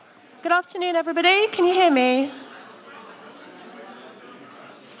Good afternoon, everybody. Can you hear me?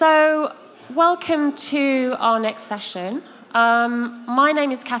 So, welcome to our next session. My name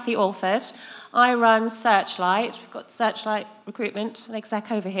is Cathy Alford. I run Searchlight. We've got Searchlight Recruitment, an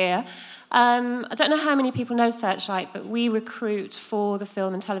exec over here. I don't know how many people know Searchlight, but we recruit for the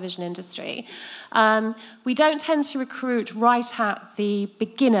film and television industry. We don't tend to recruit right at the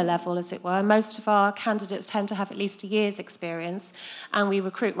beginner level, as it were. Most of our candidates tend to have at least a year's experience, and we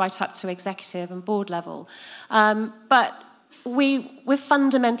recruit right up to executive and board level. But we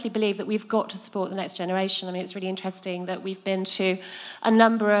fundamentally believe that we've got to support the next generation. I mean, it's really interesting that we've been to a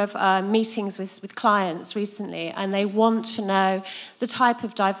number of meetings with clients recently, and they want to know the type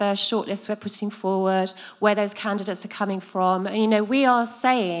of diverse shortlists we're putting forward, where those candidates are coming from. And, we are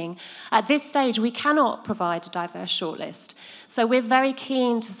saying at this stage we cannot provide a diverse shortlist. So we're very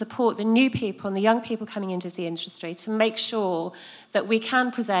keen to support the new people and the young people coming into the industry to make sure that we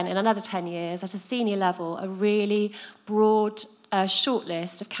can present in another 10 years at a senior level a really broad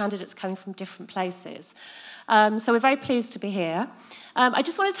shortlist of candidates coming from different places. So we're very pleased to be here. I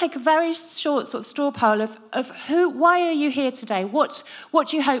just want to take a very short sort of straw poll of why are you here today? What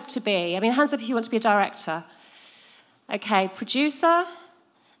do you hope to be? I mean, hands up if you want to be a director. Okay, producer,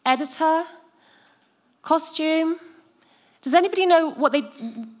 editor, costume. Does anybody know what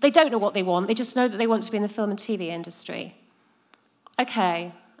they don't know what they want, they just know that they want to be in the film and TV industry?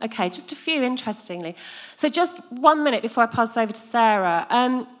 Okay, just a few, interestingly. So just 1 minute before I pass over to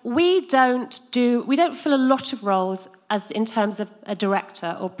Sarah. We don't fill a lot of roles as in terms of a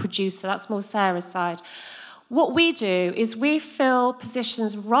director or producer. That's more Sarah's side. What we do is we fill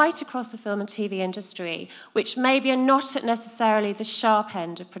positions right across the film and TV industry, which maybe are not at necessarily the sharp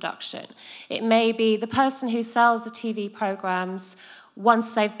end of production. It may be the person who sells the TV programs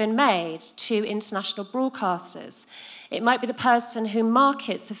once they've been made to international broadcasters. It might be the person who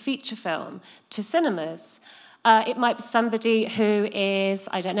markets a feature film to cinemas. It might be somebody who is,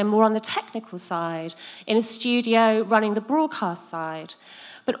 more on the technical side, in a studio running the broadcast side.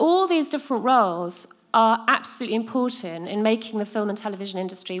 But all these different roles are absolutely important in making the film and television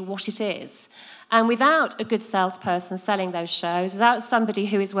industry what it is. And without a good salesperson selling those shows, without somebody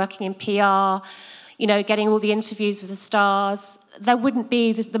who is working in PR, getting all the interviews with the stars, there wouldn't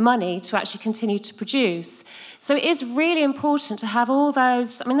be the money to actually continue to produce. So it is really important to have all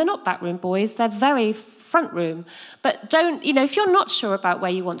those, they're not backroom boys, they're very front room. But if you're not sure about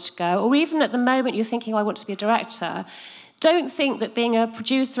where you want to go, or even at the moment you're thinking, I want to be a director, don't think that being a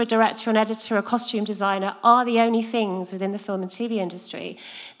producer, a director, an editor, a costume designer are the only things within the film and TV industry.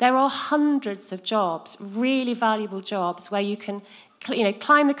 There are hundreds of jobs, really valuable jobs, where you can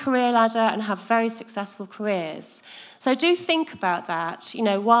climb the career ladder and have very successful careers. So do think about that,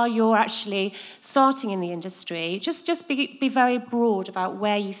 while you're actually starting in the industry. Just be very broad about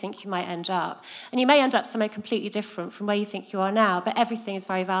where you think you might end up. And you may end up somewhere completely different from where you think you are now, but everything is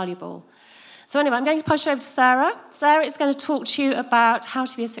very valuable. So anyway, I'm going to push over to Sarah. Sarah is going to talk to you about how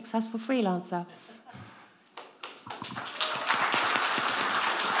to be a successful freelancer.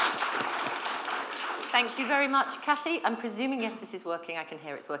 Thank you very much, Cathy. I'm presuming, yes, this is working. I can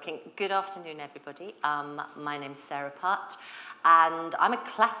hear it's working. Good afternoon, everybody. My name's Sarah Putt, and I'm a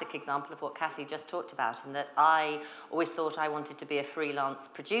classic example of what Cathy just talked about, in that I always thought I wanted to be a freelance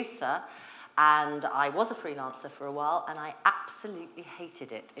producer, and I was a freelancer for a while, and I absolutely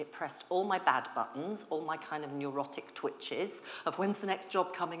hated it. It pressed all my bad buttons, all my kind of neurotic twitches of when's the next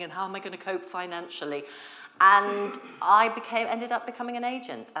job coming and how am I going to cope financially. And I ended up becoming an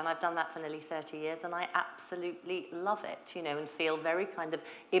agent, and I've done that for nearly 30 years, and I absolutely love it, and feel very kind of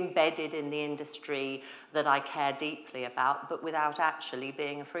embedded in the industry that I care deeply about, but without actually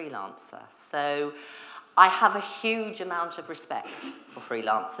being a freelancer. So I have a huge amount of respect for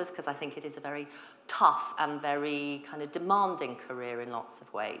freelancers, because I think it is a very tough and very kind of demanding career in lots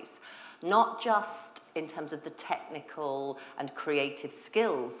of ways. Not just in terms of the technical and creative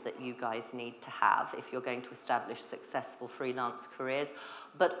skills that you guys need to have if you're going to establish successful freelance careers,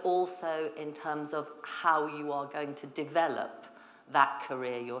 but also in terms of how you are going to develop that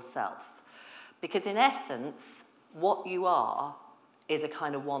career yourself. Because in essence, what you are is a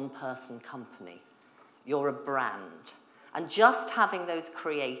kind of one-person company. You're a brand. And just having those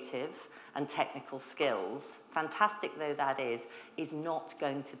creative and technical skills, fantastic though that is not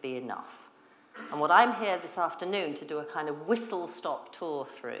going to be enough. And what I'm here this afternoon to do a kind of whistle-stop tour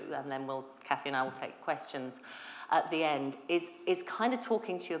through, and then Cathy and I will take questions at the end, is kind of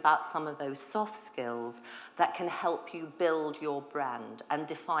talking to you about some of those soft skills that can help you build your brand and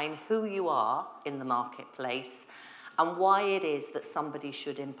define who you are in the marketplace and why it is that somebody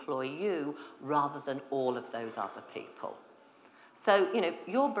should employ you rather than all of those other people. So,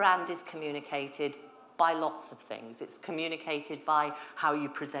 your brand is communicated by lots of things. It's communicated by how you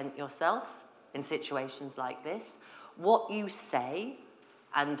present yourself in situations like this, what you say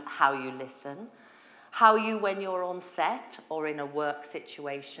and how you listen, how you, when you're on set or in a work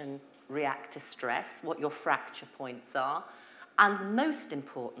situation, react to stress, what your fracture points are, and most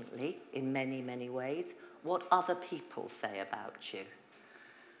importantly, in many, many ways, what other people say about you.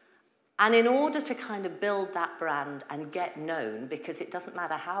 And in order to kind of build that brand and get known, because it doesn't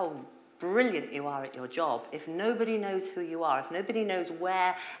matter how brilliant you are at your job, if nobody knows who you are, if nobody knows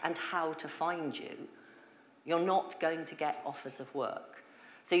where and how to find you, you're not going to get offers of work.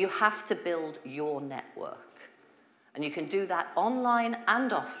 So you have to build your network. And you can do that online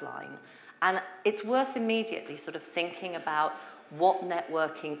and offline. And it's worth immediately sort of thinking about what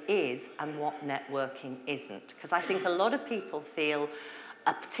networking is and what networking isn't. Because I think a lot of people feel,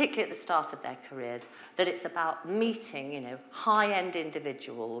 particularly at the start of their careers, that it's about meeting, high-end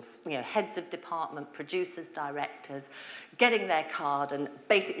individuals, heads of department, producers, directors, getting their card and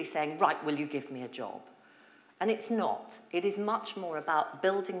basically saying, right, will you give me a job? And it's not. It is much more about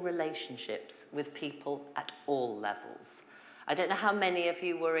building relationships with people at all levels. I don't know how many of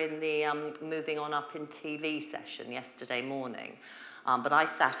you were in the Moving On Up in TV session yesterday morning, but I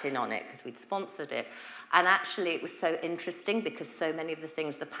sat in on it because we'd sponsored it. And actually it was so interesting because so many of the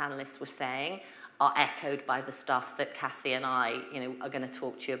things the panelists were saying are echoed by the stuff that Kathy and I, are going to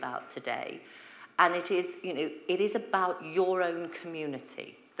talk to you about today. And it is about your own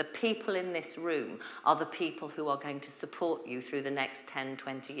community. The people in this room are the people who are going to support you through the next 10,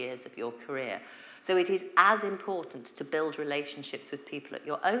 20 years of your career. So it is as important to build relationships with people at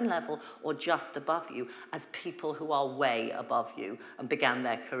your own level or just above you as people who are way above you and began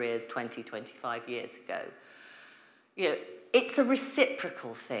their careers 20, 25 years ago. It's a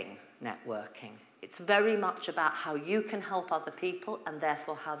reciprocal thing, networking. It's very much about how you can help other people and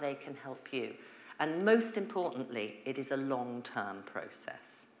therefore how they can help you. And most importantly, it is a long-term process.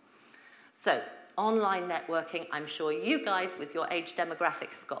 So, online networking, I'm sure you guys with your age demographic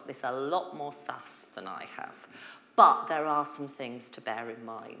have got this a lot more sus than I have. But there are some things to bear in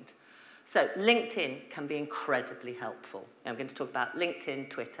mind. So, LinkedIn can be incredibly helpful. I'm going to talk about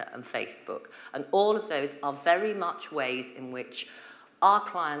LinkedIn, Twitter, and Facebook. And all of those are very much ways in which our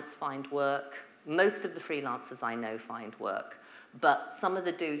clients find work. Most of the freelancers I know find work. But some of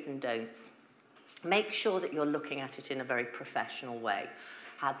the do's and don'ts. Make sure that you're looking at it in a very professional way.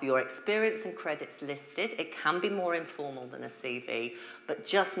 Have your experience and credits listed. It can be more informal than a CV, but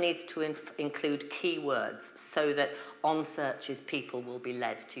just needs to include keywords so that on searches people will be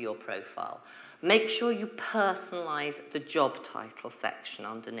led to your profile. Make sure you personalize the job title section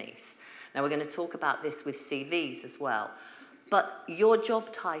underneath. Now we're going to talk about this with CVs as well. But your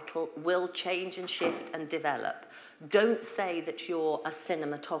job title will change and shift and develop. Don't say that you're a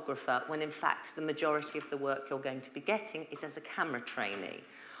cinematographer when in fact the majority of the work you're going to be getting is as a camera trainee.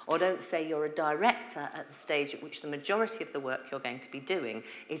 Or don't say you're a director at the stage at which the majority of the work you're going to be doing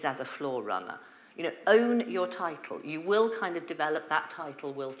is as a floor runner. Own your title. You will kind of develop, that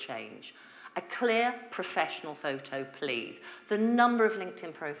title will change. A clear professional photo, please. The number of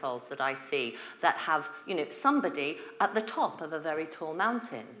LinkedIn profiles that I see that have, somebody at the top of a very tall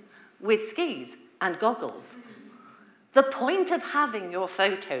mountain with skis and goggles. The point of having your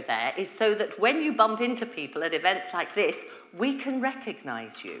photo there is so that when you bump into people at events like this, we can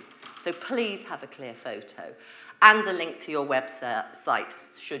recognize you. So please have a clear photo. And a link to your website,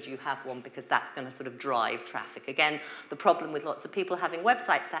 should you have one, because that's going to sort of drive traffic. Again, the problem with lots of people having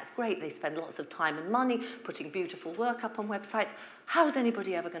websites, that's great. They spend lots of time and money putting beautiful work up on websites. How is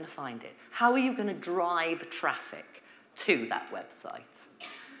anybody ever going to find it? How are you going to drive traffic to that website?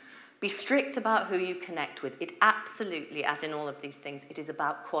 Be strict about who you connect with. It absolutely, as in all of these things, it is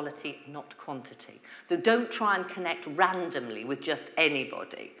about quality, not quantity. So don't try and connect randomly with just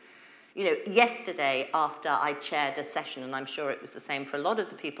anybody. Yesterday, after I chaired a session, and I'm sure it was the same for a lot of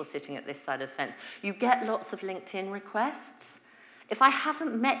the people sitting at this side of the fence, you get lots of LinkedIn requests. If I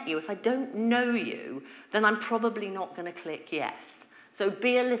haven't met you, if I don't know you, then I'm probably not going to click yes. So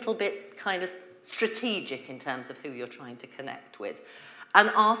be a little bit kind of strategic in terms of who you're trying to connect with. And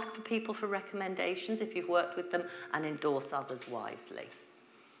ask for people for recommendations if you've worked with them, and endorse others wisely.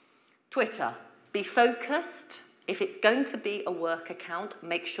 Twitter, be focused. If it's going to be a work account,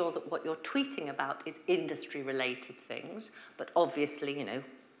 make sure that what you're tweeting about is industry-related things, but obviously,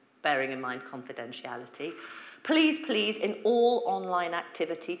 bearing in mind confidentiality. Please, please, in all online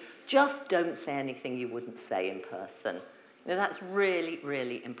activity, just don't say anything you wouldn't say in person. That's really,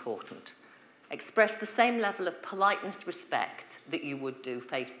 really important. Express the same level of politeness, respect that you would do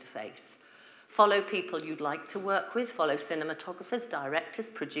face-to-face. Follow people you'd like to work with. Follow cinematographers, directors,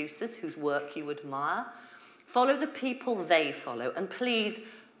 producers whose work you admire. Follow the people they follow, and please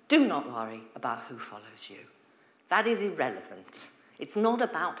do not worry about who follows you. That is irrelevant. It's not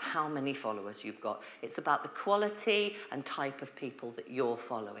about how many followers you've got. It's about the quality and type of people that you're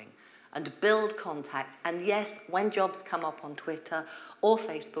following. And build contacts. And yes, when jobs come up on Twitter or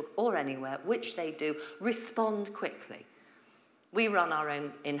Facebook or anywhere, which they do, respond quickly. We run our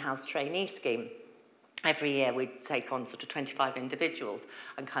own in-house trainee scheme. Every year we take on sort of 25 individuals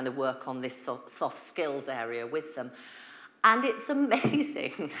and kind of work on this soft skills area with them. And it's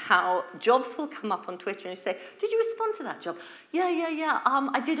amazing how jobs will come up on Twitter and you say, did you respond to that job? Yeah.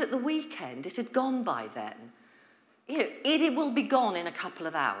 I did at the weekend. It had gone by then. You know, it will be gone in a couple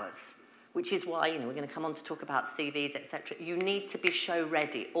of hours, which is why, you know, we're going to come on to talk about CVs, etc. You need to be show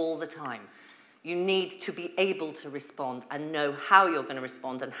ready all the time. You need to be able to respond and know how you're going to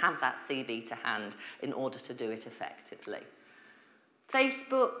respond and have that CV to hand in order to do it effectively.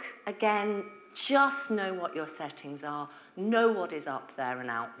 Facebook, again, just know what your settings are, know what is up there and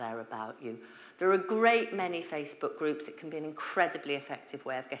out there about you. There are a great many Facebook groups. It can be an incredibly effective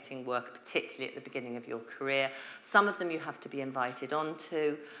way of getting work, particularly at the beginning of your career. Some of them you have to be invited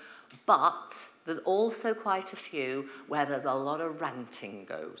onto, but there's also quite a few where there's a lot of ranting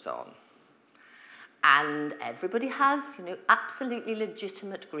goes on. And everybody has, you know, absolutely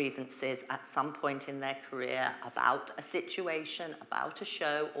legitimate grievances at some point in their career about a situation, about a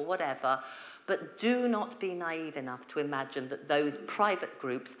show, or whatever. But do not be naive enough to imagine that those private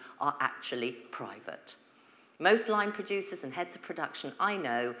groups are actually private. Most line producers and heads of production I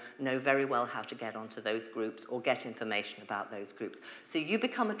know very well how to get onto those groups or get information about those groups. So you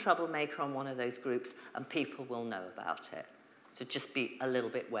become a troublemaker on one of those groups and people will know about it. So just be a little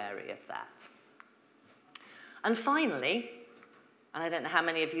bit wary of that. And finally, and I don't know how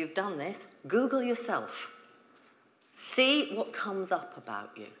many of you have done this, Google yourself. See what comes up about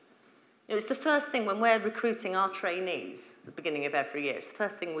you. You know, it's the first thing when we're recruiting our trainees at the beginning of every year. It's the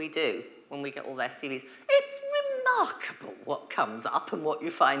first thing we do when we get all their CVs. It's remarkable what comes up and what you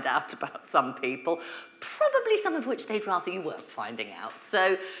find out about some people, probably some of which they'd rather you weren't finding out.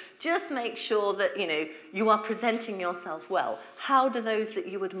 So just make sure that, you know, you are presenting yourself well. How do those that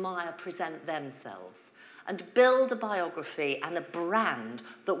you admire present themselves? And build a biography and a brand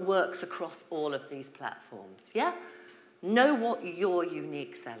that works across all of these platforms, yeah? Know what your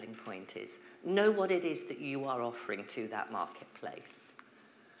unique selling point is. Know what it is that you are offering to that marketplace.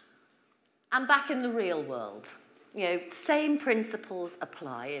 And back in the real world, you know, same principles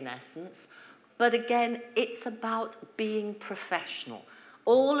apply in essence, but again, it's about being professional.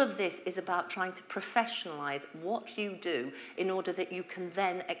 All of this is about trying to professionalize what you do in order that you can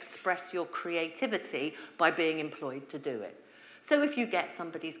then express your creativity by being employed to do it. So if you get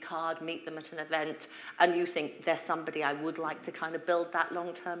somebody's card, meet them at an event, and you think there's somebody I would like to kind of build that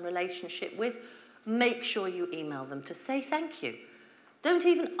long-term relationship with, make sure you email them to say thank you. Don't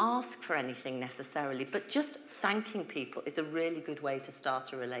even ask for anything necessarily, but just thanking people is a really good way to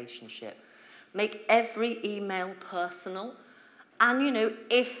start a relationship. Make every email personal. And, you know,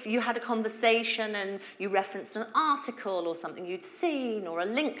 if you had a conversation and you referenced an article or something you'd seen or a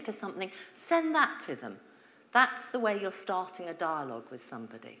link to something, send that to them. That's the way you're starting a dialogue with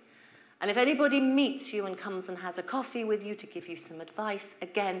somebody. And if anybody meets you and comes and has a coffee with you to give you some advice,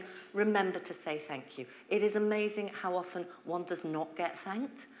 again, remember to say thank you. It is amazing how often one does not get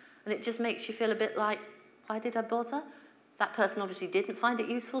thanked. And it just makes you feel a bit like, why did I bother? That person obviously didn't find it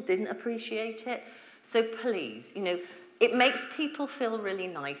useful, didn't appreciate it. So please, you know, it makes people feel really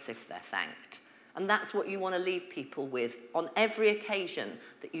nice if they're thanked. And that's what you want to leave people with on every occasion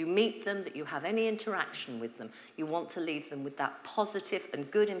that you meet them, that you have any interaction with them. You want to leave them with that positive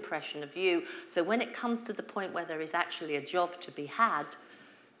and good impression of you. So when it comes to the point where there is actually a job to be had,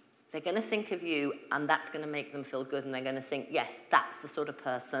 they're going to think of you and that's going to make them feel good and they're going to think, yes, that's the sort of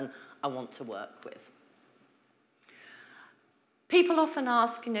person I want to work with. People often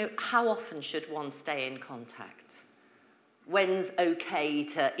ask, you know, how often should one stay in contact? When's okay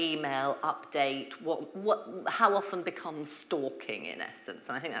to email, update, how often becomes stalking in essence?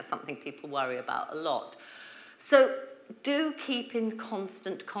 And I think that's something people worry about a lot. So do keep in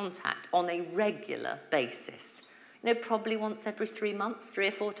constant contact on a regular basis. You know, probably once every 3 months, 3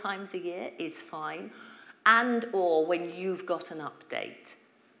 or 4 times a year is fine. And or when you've got an update,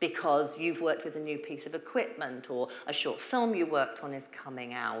 because you've worked with a new piece of equipment or a short film you worked on is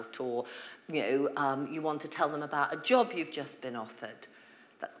coming out or you want to tell them about a job you've just been offered.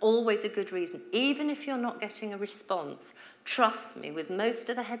 That's always a good reason. Even if you're not getting a response, trust me, with most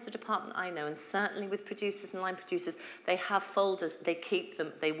of the heads of department I know, and certainly with producers and line producers, they have folders, they keep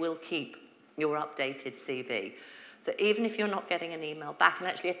them, they will keep your updated CV. So even if you're not getting an email back, and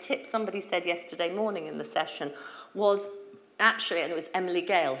actually a tip somebody said yesterday morning in the session was actually, and it was Emily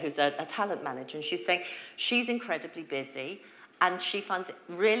Gale, who's a talent manager, and she's saying she's incredibly busy, and she finds it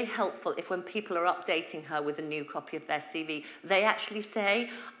really helpful if when people are updating her with a new copy of their CV, they actually say,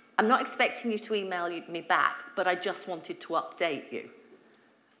 I'm not expecting you to email me back, but I just wanted to update you.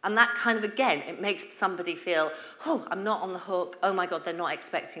 And that kind of, again, it makes somebody feel, oh, I'm not on the hook, oh my God, they're not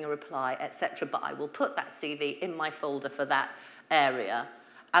expecting a reply, etc. But I will put that CV in my folder for that area,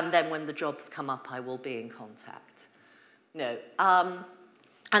 and then when the jobs come up, I will be in contact. No.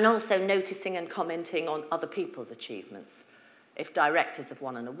 And also noticing and commenting on other people's achievements. If directors have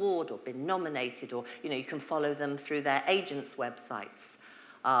won an award or been nominated, or you can follow them through their agents' websites,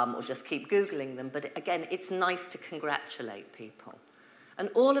 or just keep Googling them. But again, it's nice to congratulate people. And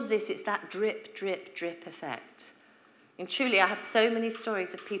all of this, it's that drip, drip, drip effect. And truly, I have so many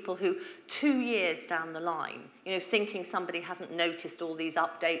stories of people who, 2 years down the line, thinking somebody hasn't noticed all these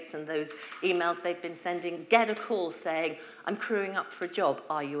updates and those emails they've been sending, get a call saying, I'm crewing up for a job,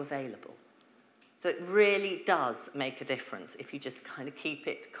 are you available? So it really does make a difference if you just kind of keep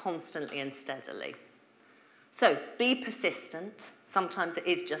it constantly and steadily. So be persistent. Sometimes it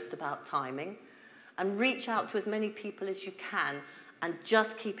is just about timing. And reach out to as many people as you can, and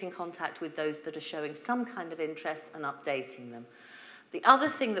just keep in contact with those that are showing some kind of interest and updating them. The other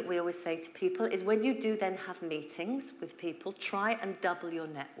thing that we always say to people is when you do then have meetings with people, try and double your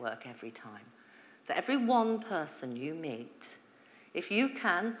network every time. So every one person you meet, if you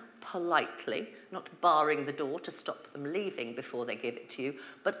can, politely, not barring the door to stop them leaving before they give it to you,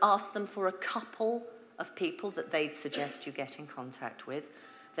 but ask them for a couple of people that they'd suggest you get in contact with,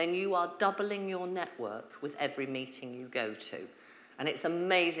 then you are doubling your network with every meeting you go to. And it's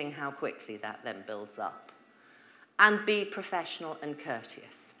amazing how quickly that then builds up. And be professional and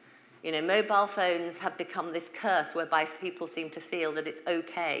courteous. Mobile phones have become this curse whereby people seem to feel that it's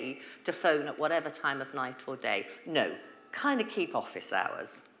okay to phone at whatever time of night or day. No, kind of keep office hours.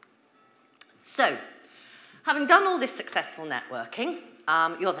 So, having done all this successful networking,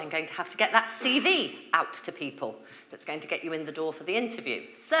 you're then going to have to get that CV out to people that's going to get you in the door for the interview.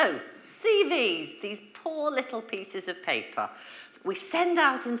 So, CVs, these poor little pieces of paper we send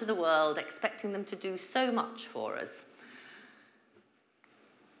out into the world expecting them to do so much for us.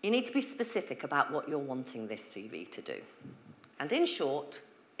 You need to be specific about what you're wanting this CV to do. And in short,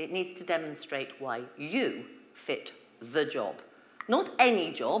 it needs to demonstrate why you fit the job. Not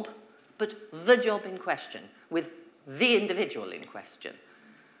any job, but the job in question, with the individual in question.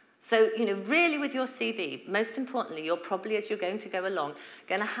 So, really with your CV, most importantly, you're probably, as you're going to go along,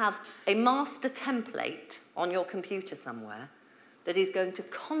 going to have a master template on your computer somewhere that is going to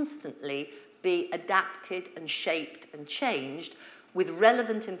constantly be adapted and shaped and changed with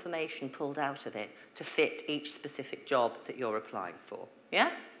relevant information pulled out of it to fit each specific job that you're applying for,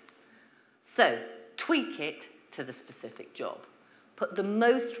 yeah? So, tweak it to the specific job. Put the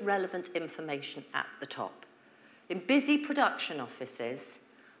most relevant information at the top. In busy production offices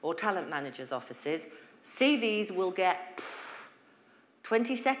or talent managers' offices, CVs will get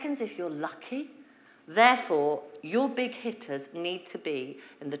 20 seconds if you're lucky. Therefore, your big hitters need to be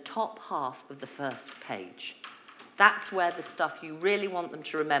in the top half of the first page. That's where the stuff you really want them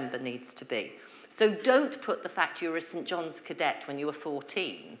to remember needs to be. So don't put the fact you were a St. John's cadet when you were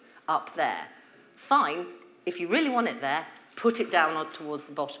 14 up there. Fine, if you really want it there, put it down towards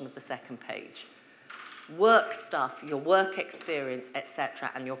the bottom of the second page. Work stuff, your work experience,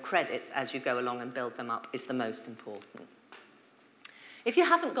 etc., and your credits as you go along and build them up is the most important. If you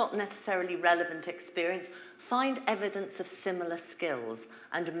haven't got necessarily relevant experience, find evidence of similar skills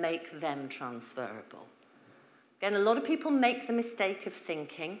and make them transferable. Again, a lot of people make the mistake of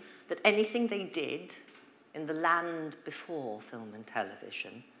thinking that anything they did in the land before film and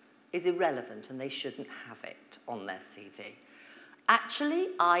television is irrelevant and they shouldn't have it on their CV. Actually,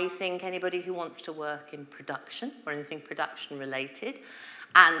 I think anybody who wants to work in production or anything production related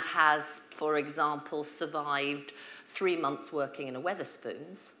and has, for example, survived 3 months working in a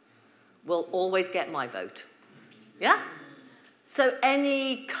Wetherspoons will always get my vote. Yeah? So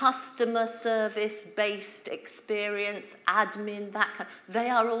any customer service-based experience, admin, that kind, they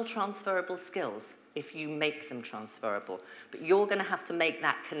are all transferable skills if you make them transferable. But you're going to have to make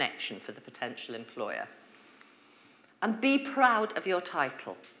that connection for the potential employer. And be proud of your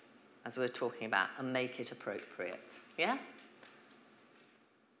title, as we were talking about, and make it appropriate. Yeah?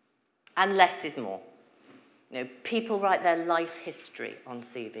 And less is more. People write their life history on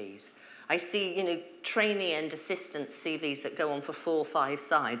CVs. I see, trainee and assistant CVs that go on for 4 or 5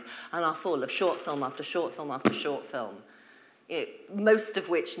 sides and are full of short film after short film after short film. most of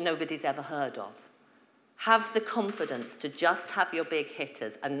which nobody's ever heard of. Have the confidence to just have your big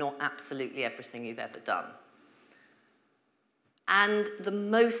hitters and not absolutely everything you've ever done. And the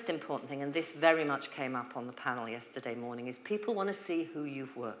most important thing, and this very much came up on the panel yesterday morning, is people want to see who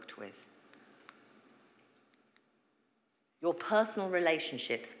you've worked with. Your personal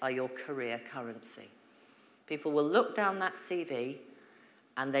relationships are your career currency. People will look down that CV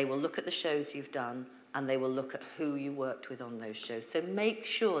and they will look at the shows you've done and they will look at who you worked with on those shows. So make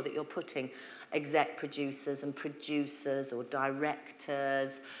sure that you're putting exec producers and producers or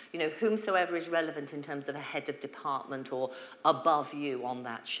directors, whomsoever is relevant in terms of a head of department or above you on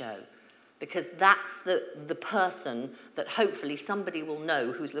that show. Because that's the person that hopefully somebody will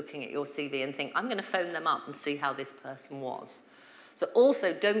know who's looking at your CV and think, I'm going to phone them up and see how this person was. So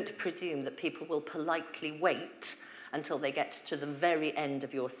also don't presume that people will politely wait until they get to the very end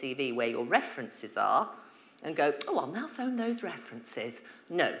of your CV where your references are and go, oh, I'll now phone those references.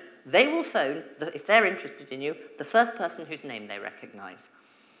 No, they will phone, if they're interested in you, the first person whose name they recognise.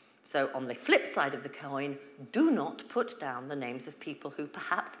 So on the flip side of the coin, do not put down the names of people who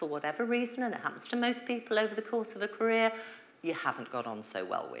perhaps for whatever reason, and it happens to most people over the course of a career, you haven't got on so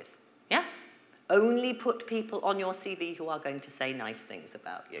well with. Yeah? Only put people on your CV who are going to say nice things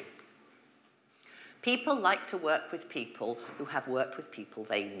about you. People like to work with people who have worked with people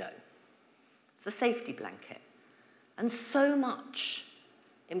they know. It's the safety blanket. And so much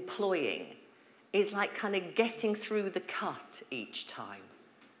employing is like kind of getting through the cut each time.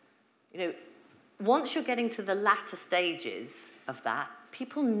 Once you're getting to the latter stages of that,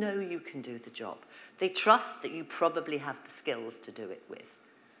 people know you can do the job. They trust that you probably have the skills to do it with,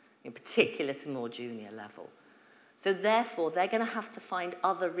 in particular to more junior level. So therefore, they're going to have to find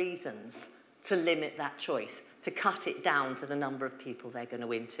other reasons to limit that choice, to cut it down to the number of people they're going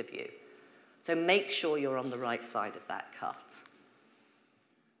to interview. So make sure you're on the right side of that cut.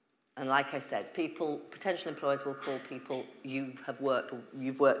 And like I said, potential employers will call people you've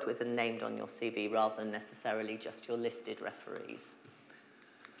worked with and named on your CV rather than necessarily just your listed referees.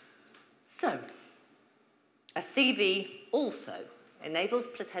 So, a CV also enables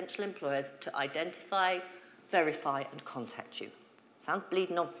potential employers to identify, verify, and contact you. Sounds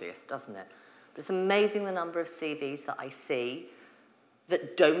bleeding obvious, doesn't it? But it's amazing the number of CVs that I see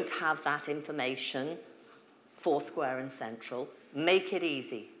that don't have that information, Foursquare and Central. Make it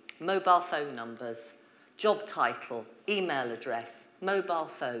easy. Mobile phone numbers, job title, email address, mobile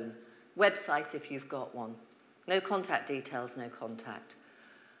phone, website if you've got one. No contact details, no contact.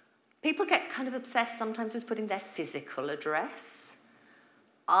 People get kind of obsessed sometimes with putting their physical address.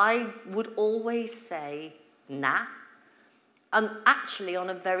 I would always say, nah. Actually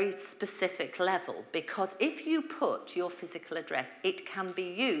on a very specific level, because if you put your physical address, it can be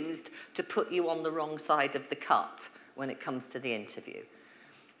used to put you on the wrong side of the cut when it comes to the interview.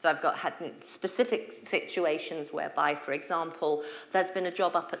 So I've had specific situations whereby, for example, there's been a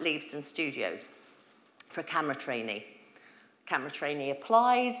job up at Leavesden Studios for a camera trainee. Camera trainee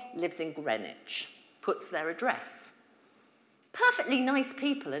applies, lives in Greenwich, puts their address. Perfectly nice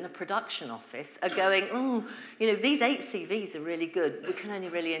people in a production office are going, oh, these 8 CVs are really good. We can only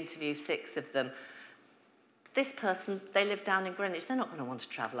really interview 6 of them. This person, they live down in Greenwich. They're not going to want to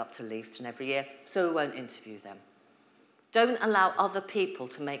travel up to Leavesden every year, so we won't interview them. Don't allow other people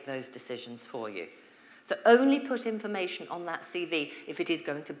to make those decisions for you. So only put information on that CV if it is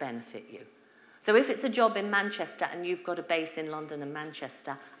going to benefit you. So if it's a job in Manchester and you've got a base in London and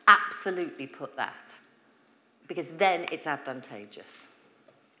Manchester, absolutely put that, because then it's advantageous.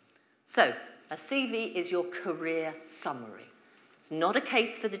 So a CV is your career summary. It's not a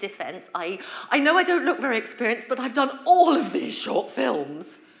case for the defence, i.e., I know I don't look very experienced, but I've done all of these short films.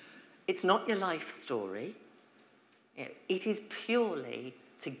 It's not your life story. It is purely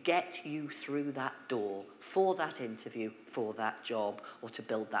to get you through that door for that interview, for that job, or to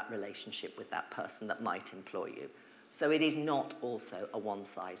build that relationship with that person that might employ you. So it is not also a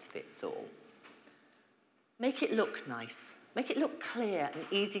one-size-fits-all. Make it look nice. Make it look clear and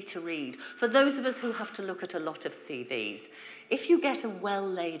easy to read. For those of us who have to look at a lot of CVs, if you get a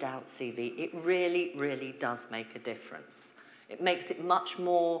well-laid-out CV, it really, really does make a difference. It makes it much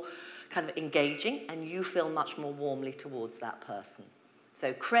more kind of engaging, and you feel much more warmly towards that person.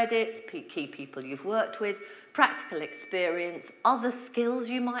 So credits, key people you've worked with, practical experience, other skills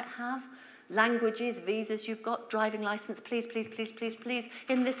you might have, languages, visas you've got, driving license, please, please, please, please, please.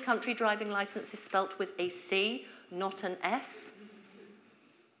 In this country, driving license is spelt with a C, not an S.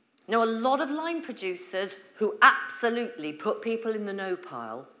 Now, a lot of line producers who absolutely put people in the no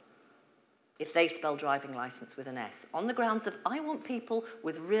pile if they spell driving license with an S, on the grounds of, I want people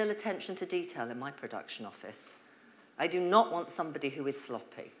with real attention to detail in my production office. I do not want somebody who is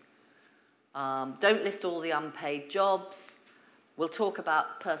sloppy. Don't list all the unpaid jobs. We'll talk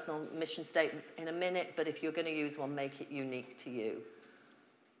about personal mission statements in a minute, but if you're going to use one, make it unique to you.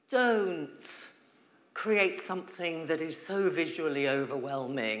 Don't create something that is so visually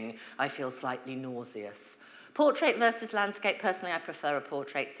overwhelming, I feel slightly nauseous. Portrait versus landscape, personally I prefer a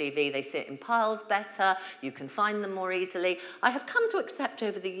portrait CV. They sit in piles better, you can find them more easily. I have come to accept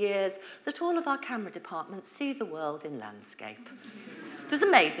over the years that all of our camera departments see the world in landscape. This is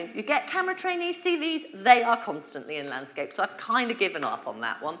amazing. You get camera trainee CVs, they are constantly in landscape, so I've kind of given up on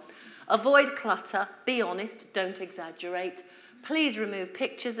that one. Avoid clutter, be honest, don't exaggerate. Please remove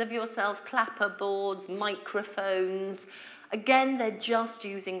pictures of yourself, clapperboards, microphones. Again, they're just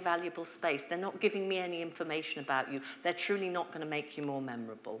using valuable space. They're not giving me any information about you. They're truly not going to make you more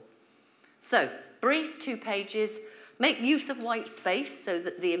memorable. So, brief, 2 pages. Make use of white space so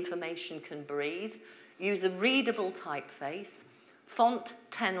that the information can breathe. Use a readable typeface. Font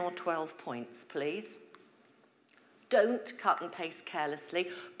 10 or 12 points, please. Don't cut and paste carelessly.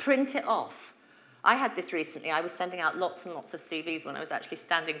 Print it off. I had this recently. I was sending out lots and lots of CVs when I was actually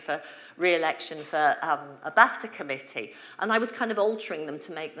standing for re-election for a BAFTA committee, and I was kind of altering them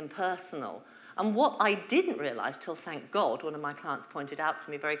to make them personal. And what I didn't realise, till thank God, one of my clients pointed out to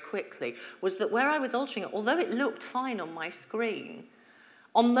me very quickly, was that where I was altering it, although it looked fine on my screen,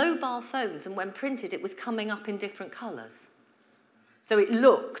 on mobile phones and when printed, it was coming up in different colours. So it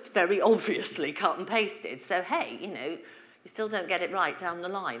looked very obviously cut and pasted. So, hey, you know, you still don't get it right down the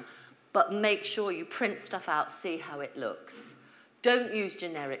line. But make sure you print stuff out, see how it looks. Don't use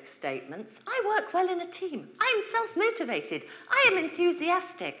generic statements. I work well in a team. I am self-motivated. I am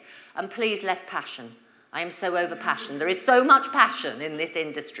enthusiastic. And please, less passion. I am so over-passioned. There is so much passion in this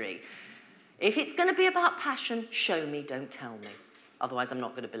industry. If it's going to be about passion, show me, don't tell me. Otherwise, I'm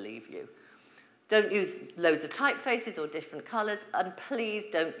not going to believe you. Don't use loads of typefaces or different colours. And please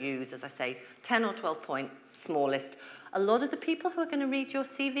don't use, as I say, 10 or 12 point smallest. A lot of the people who are going to read your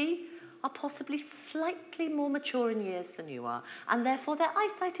CV are possibly slightly more mature in years than you are, and therefore their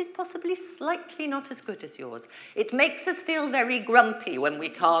eyesight is possibly slightly not as good as yours. It makes us feel very grumpy when we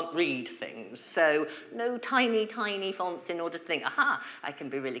can't read things, so no tiny, tiny fonts in order to think, aha, I can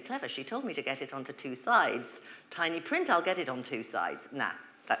be really clever. She told me to get it onto 2 sides. Tiny print, I'll get it on 2 sides. Nah,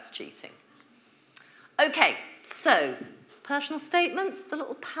 that's cheating. Okay, so personal statements, the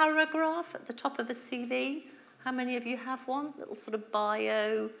little paragraph at the top of a CV. How many of you have one? Little sort of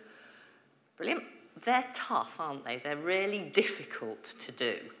bio. Brilliant. They're tough, aren't they? They're really difficult to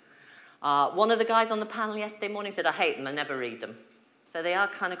do. One of the guys on the panel yesterday morning said, I hate them, I never read them. So they are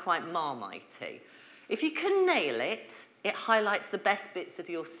kind of quite marmitey. If you can nail it, it highlights the best bits of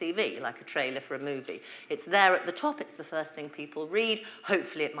your CV, like a trailer for a movie. It's there at the top, it's the first thing people read.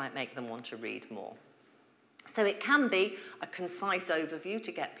 Hopefully it might make them want to read more. So it can be a concise overview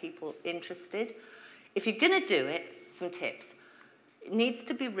to get people interested. If you're going to do it, some tips. It needs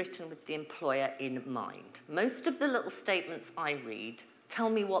to be written with the employer in mind. Most of the little statements I read tell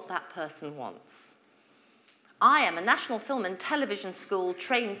me what that person wants. I am a National Film and Television School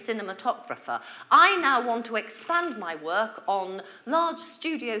trained cinematographer. I now want to expand my work on large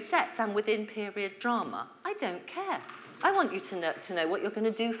studio sets and within period drama. I don't care. I want you to know what you're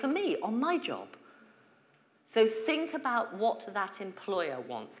going to do for me on my job. So think about what that employer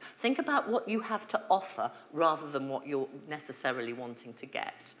wants. Think about what you have to offer rather than what you're necessarily wanting to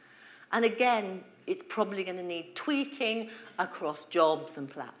get. And again, it's probably going to need tweaking across jobs and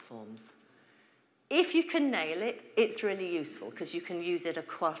platforms. If you can nail it, it's really useful because you can use it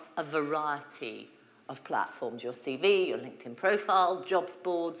across a variety of platforms, your CV, your LinkedIn profile, jobs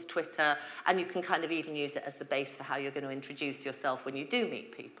boards, Twitter, and you can kind of even use it as the base for how you're going to introduce yourself when you do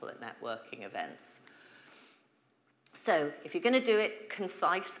meet people at networking events. So, if you're going to do it,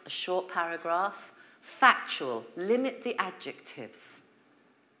 concise, a short paragraph, factual, limit the adjectives.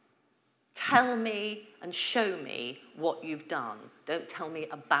 Tell me and show me what you've done. Don't tell me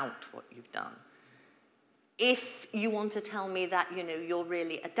about what you've done. If you want to tell me that, you know, you're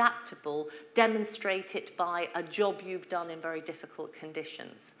really adaptable, demonstrate it by a job you've done in very difficult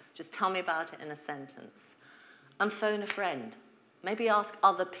conditions. Just tell me about it in a sentence. And phone a friend. Maybe ask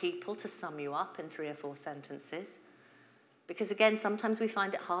other people to sum you up in 3 or 4 sentences. Because again, sometimes we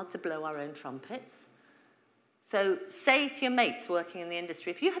find it hard to blow our own trumpets. So say to your mates working in the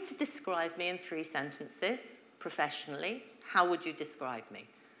industry, if you had to describe me in 3 sentences professionally, how would you describe me?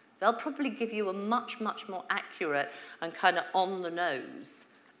 They'll probably give you a much, much more accurate and kind of on the nose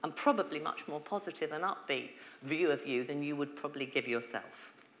and probably much more positive and upbeat view of you than you would probably give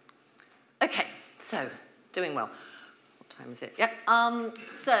yourself. Okay, so doing well. What time is it? Yep.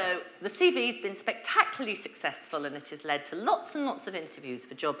 So the CV's been spectacularly successful, and it has led to lots and lots of interviews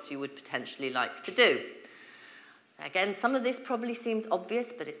for jobs you would potentially like to do. Again, some of this probably seems obvious,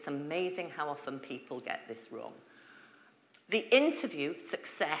 but it's amazing how often people get this wrong. The interview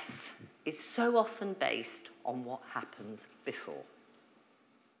success is so often based on what happens before.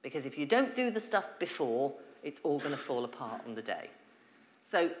 Because if you don't do the stuff before, it's all going to fall apart on the day.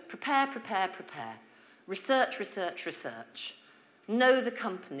 So prepare, prepare, prepare. Research, research, research. Know the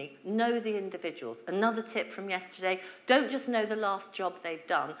company, know the individuals. Another tip from yesterday, don't just know the last job they've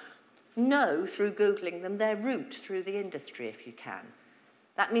done. Know, through Googling them, their route through the industry if you can.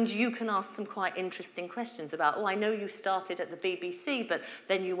 That means you can ask some quite interesting questions about, oh, I know you started at the BBC, but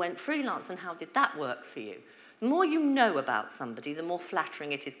then you went freelance, and how did that work for you? The more you know about somebody, the more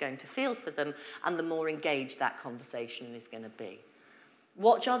flattering it is going to feel for them, and the more engaged that conversation is going to be.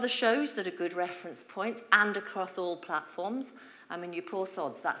 Watch other shows that are good reference points, and across all platforms. I mean, you poor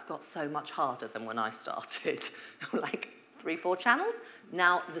sods, that's got so much harder than when I started. Like 3-4 channels.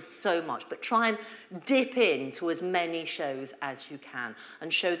 Now there's so much, but try and dip into as many shows as you can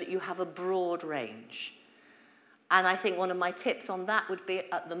and show that you have a broad range. And I think one of my tips on that would be,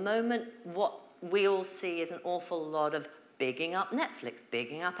 at the moment, what we all see is an awful lot of bigging up Netflix,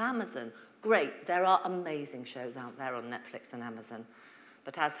 bigging up Amazon. Great, there are amazing shows out there on Netflix and Amazon.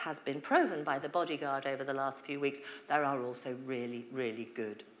 But as has been proven by The Bodyguard over the last few weeks, there are also really, really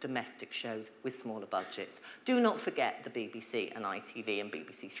good domestic shows with smaller budgets. Do not forget the BBC and ITV and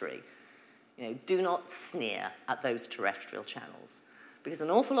BBC Three. You know, do not sneer at those terrestrial channels. Because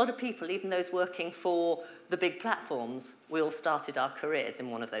an awful lot of people, even those working for the big platforms, we all started our careers in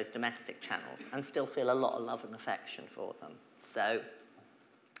one of those domestic channels and still feel a lot of love and affection for them. So,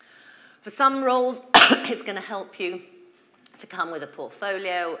 for some roles, it's going to help you to come with a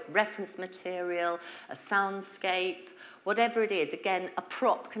portfolio, reference material, a soundscape, whatever it is. Again, a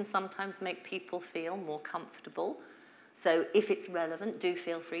prop can sometimes make people feel more comfortable. So if it's relevant, do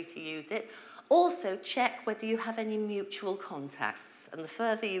feel free to use it. Also, check whether you have any mutual contacts. And the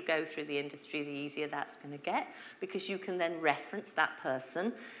further you go through the industry, the easier that's going to get, because you can then reference that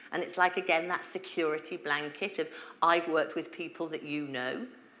person. And it's like, again, that security blanket of, I've worked with people that you know,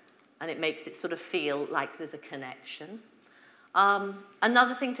 and it makes it sort of feel like there's a connection.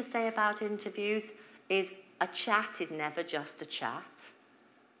 Another thing to say about interviews is a chat is never just a chat.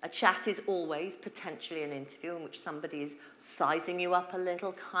 A chat is always potentially an interview in which somebody is sizing you up a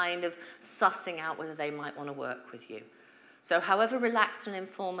little, kind of sussing out whether they might want to work with you. So however relaxed and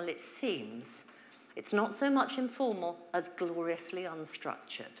informal it seems, it's not so much informal as gloriously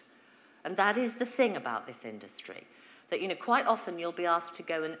unstructured. And that is the thing about this industry. That, you know, quite often you'll be asked to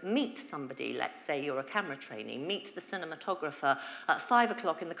go and meet somebody, let's say you're a camera trainee, meet the cinematographer at 5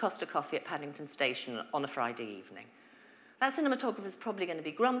 o'clock in the Costa Coffee at Paddington Station on a Friday evening. That cinematographer's probably going to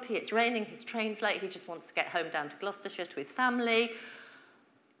be grumpy, it's raining, his train's late, he just wants to get home down to Gloucestershire to his family,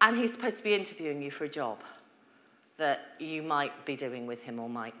 and he's supposed to be interviewing you for a job that you might be doing with him or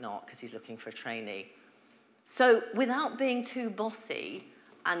might not, because he's looking for a trainee. So without being too bossy,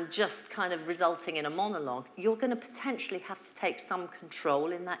 and just kind of resulting in a monologue, you're going to potentially have to take some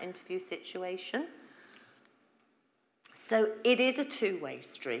control in that interview situation. So it is a two-way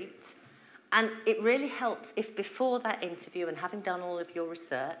street, and it really helps if before that interview, and having done all of your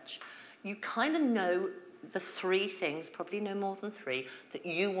research, you kind of know the 3 things, probably no more than 3, that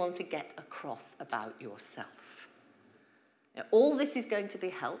you want to get across about yourself. Now, all this is going to be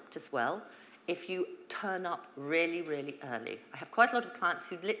helped as well if you turn up really, really early. I have quite a lot of clients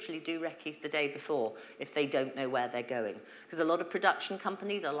who literally do recce's the day before if they don't know where they're going. Because a lot of production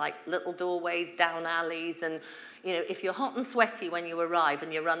companies are like little doorways, down alleys, and you know, if you're hot and sweaty when you arrive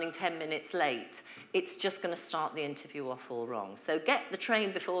and you're running 10 minutes late, it's just going to start the interview off all wrong. So get the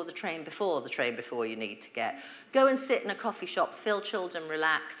train before the train before the train before you need to get. Go and sit in a coffee shop, feel chilled and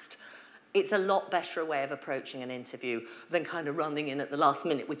relaxed. It's a lot better a way of approaching an interview than kind of running in at the last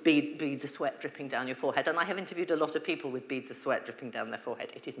minute with beads of sweat dripping down your forehead. And I have interviewed a lot of people with beads of sweat dripping down their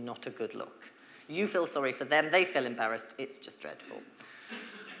forehead. It is not a good look. You feel sorry for them, they feel embarrassed. It's just dreadful.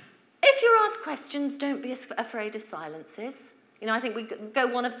 If you're asked questions, don't be afraid of silences. You know, I think we go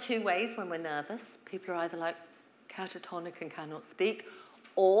one of 2 ways when we're nervous. People are either like catatonic and cannot speak,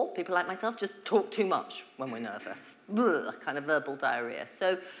 or people like myself just talk too much when we're nervous. Blah, kind of verbal diarrhea.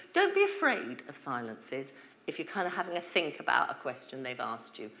 So don't be afraid of silences if you're kind of having a think about a question they've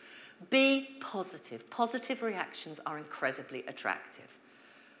asked you. Be positive. Positive reactions are incredibly attractive.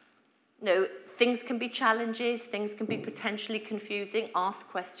 No, things can be challenges, things can be potentially confusing. Ask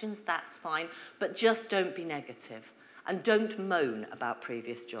questions, that's fine, but just don't be negative and don't moan about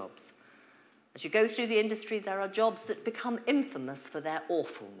previous jobs. As you go through the industry, there are jobs that become infamous for their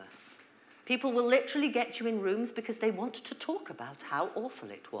awfulness. People will literally get you in rooms because they want to talk about how awful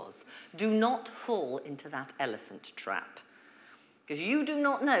it was. Do not fall into that elephant trap, because you do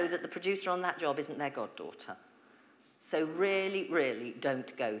not know that the producer on that job isn't their goddaughter. So really, really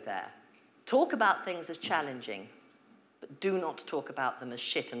don't go there. Talk about things as challenging, but do not talk about them as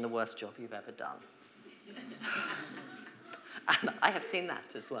shit and the worst job you've ever done. And I have seen that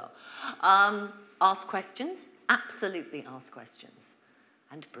as well. Ask questions, absolutely ask questions,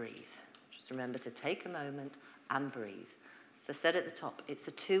 and breathe. Just remember to take a moment and breathe. So I said at the top, it's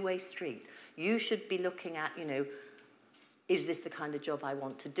a two-way street. You should be looking at, is this the kind of job I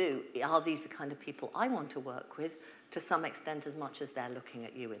want to do? Are these the kind of people I want to work with, to some extent as much as they're looking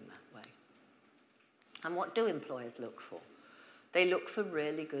at you in that way? And what do employers look for? They look for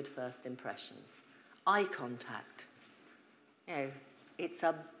really good first impressions. Eye contact. It's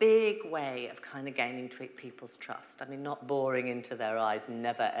a big way of kind of gaining people's trust. I mean, not boring into their eyes,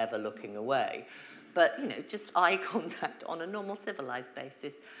 never ever looking away, but, just eye contact on a normal civilized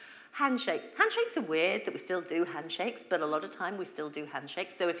basis. Handshakes. Handshakes are weird that we still do handshakes, but a lot of time we still do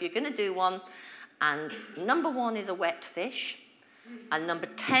handshakes. So if you're going to do one, and number 1 is a wet fish, and number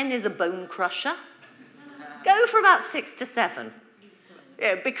 10 is a bone crusher, go for about 6 to 7.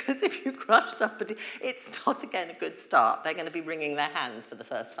 Because if you crush somebody, it's not, again, a good start. They're going to be wringing their hands for the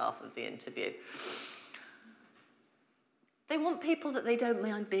first half of the interview. They want people that they don't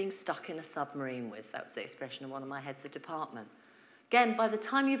mind being stuck in a submarine with. That was the expression of one of my heads of department. Again, by the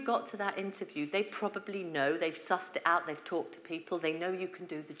time you've got to that interview, they probably know, they've sussed it out, they've talked to people, they know you can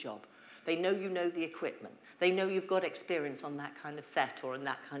do the job. They know you know the equipment. They know you've got experience on that kind of set or in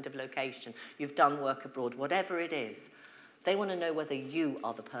that kind of location. You've done work abroad, whatever it is. They want to know whether you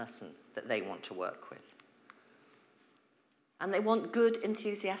are the person that they want to work with. And they want good,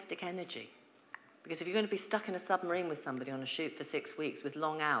 enthusiastic energy. Because if you're going to be stuck in a submarine with somebody on a shoot for 6 weeks with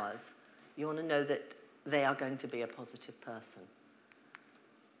long hours, you want to know that they are going to be a positive person.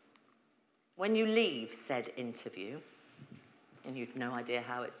 When you leave said interview, and you've no idea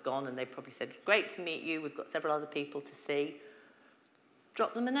how it's gone, and they probably said, great to meet you, we've got several other people to see,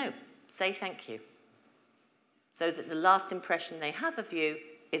 drop them a note. Say thank you. So that the last impression they have of you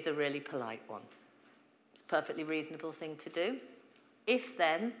is a really polite one. It's a perfectly reasonable thing to do. If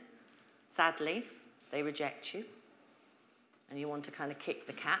then, sadly, they reject you, and you want to kind of kick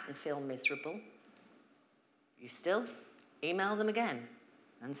the cat and feel miserable, you still email them again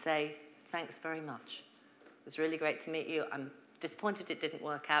and say, thanks very much. It was really great to meet you. I'm disappointed it didn't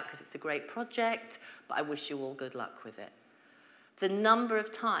work out because it's a great project, but I wish you all good luck with it. The number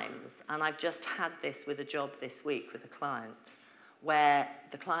of times, and I've just had this with a job this week with a client, where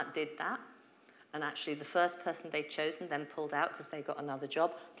the client did that, and actually the first person they'd chosen then pulled out because they got another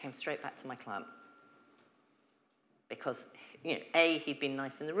job, came straight back to my client. Because, A, he'd been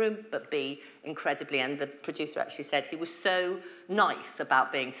nice in the room, but B, incredibly, and the producer actually said he was so nice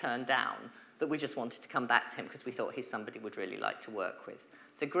about being turned down that we just wanted to come back to him because we thought he's somebody we'd really like to work with.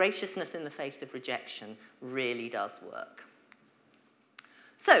 So graciousness in the face of rejection really does work.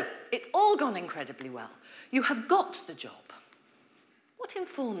 So, it's all gone incredibly well. You have got the job. What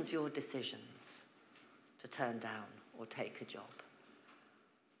informs your decisions to turn down or take a job?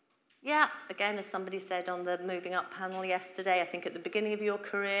 Yeah, again, as somebody said on the Moving Up panel yesterday, I think at the beginning of your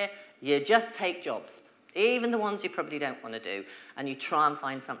career, you just take jobs, even the ones you probably don't want to do, and you try and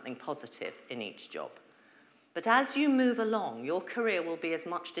find something positive in each job. But as you move along, your career will be as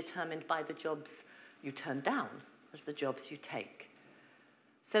much determined by the jobs you turn down as the jobs you take.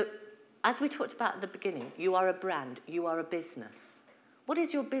 So, as we talked about at the beginning, you are a brand, you are a business. What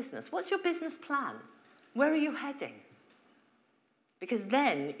is your business? What's your business plan? Where are you heading? Because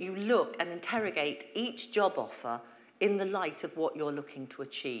then you look and interrogate each job offer in the light of what you're looking to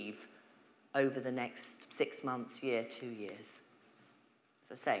achieve over the next 6 months, year, 2 years.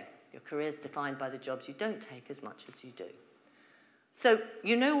 As I say, your career is defined by the jobs you don't take as much as you do. So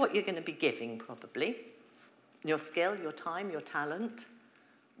you know what you're going to be giving, probably. Your skill, your time, your talent.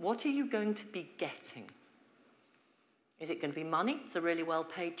 What are you going to be getting? Is it going to be money? It's a really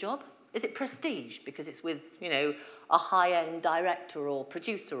well-paid job. Is it prestige because it's with, a high-end director or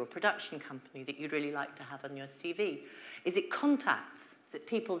producer or production company that you'd really like to have on your CV? Is it contacts? Is it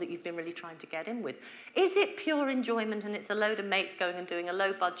people that you've been really trying to get in with? Is it pure enjoyment and it's a load of mates going and doing a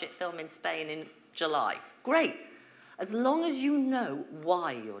low-budget film in Spain in July? Great, as long as you know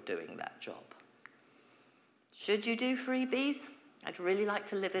why you're doing that job. Should you do freebies? I'd really like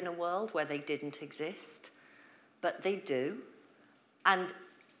to live in a world where they didn't exist, but they do. And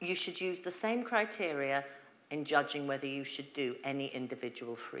you should use the same criteria in judging whether you should do any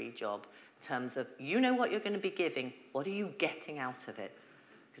individual free job in terms of, you know what you're going to be giving, what are you getting out of it?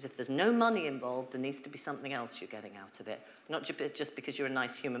 Because if there's no money involved, there needs to be something else you're getting out of it, not just because you're a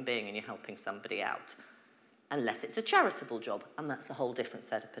nice human being and you're helping somebody out, unless it's a charitable job, and that's a whole different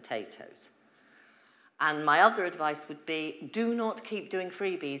set of potatoes. And my other advice would be, do not keep doing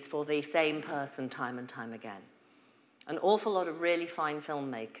freebies for the same person time and time again. An awful lot of really fine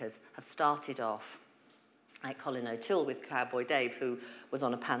filmmakers have started off, like Colin O'Toole with Cowboy Dave, who was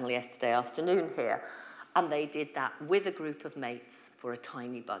on a panel yesterday afternoon here, and they did that with a group of mates for a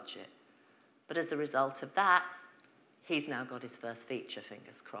tiny budget. But as a result of that, he's now got his first feature,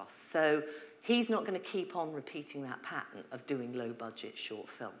 fingers crossed. So he's not going to keep on repeating that pattern of doing low-budget short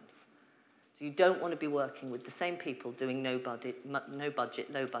films. So you don't want to be working with the same people doing no-budget,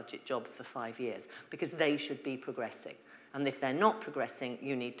 low-budget jobs for 5 years, because they should be progressing. And if they're not progressing,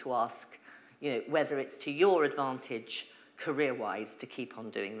 you need to ask, whether it's to your advantage career-wise to keep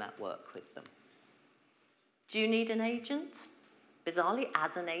on doing that work with them. Do you need an agent? Bizarrely,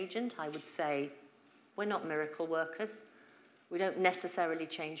 as an agent, I would say we're not miracle workers. We don't necessarily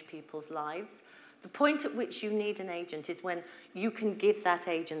change people's lives. The point at which you need an agent is when you can give that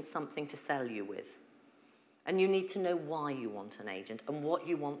agent something to sell you with. And you need to know why you want an agent and what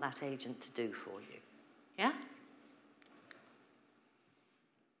you want that agent to do for you. Yeah?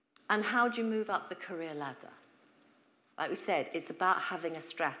 And how do you move up the career ladder? Like we said, it's about having a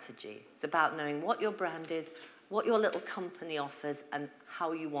strategy. It's about knowing what your brand is, what your little company offers, and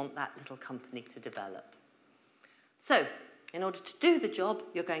how you want that little company to develop. So, in order to do the job,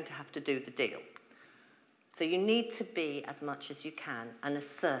 you're going to have to do the deal. So you need to be, as much as you can, an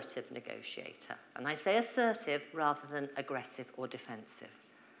assertive negotiator. And I say assertive rather than aggressive or defensive.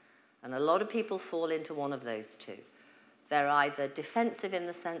 And a lot of people fall into one of those two. They're either defensive in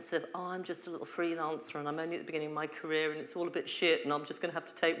the sense of, oh, I'm just a little freelancer and I'm only at the beginning of my career and it's all a bit shit and I'm just going to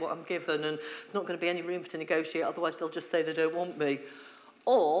have to take what I'm given and there's not going to be any room to negotiate, otherwise they'll just say they don't want me.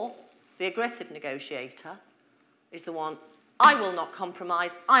 Or the aggressive negotiator is the one, I will not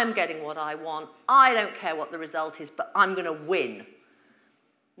compromise, I am getting what I want, I don't care what the result is, but I'm going to win.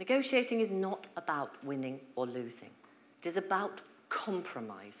 Negotiating is not about winning or losing. It is about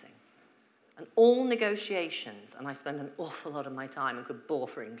compromising. And all negotiations, and I spend an awful lot of my time, and could bore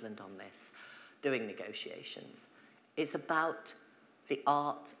for England on this, doing negotiations, is about the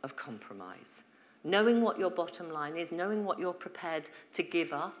art of compromise. Knowing what your bottom line is, knowing what you're prepared to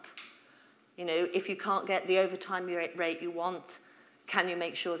give up. If you can't get the overtime rate you want, can you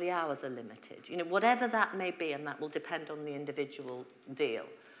make sure the hours are limited? Whatever that may be, and that will depend on the individual deal.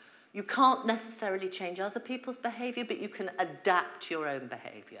 You can't necessarily change other people's behaviour, but you can adapt your own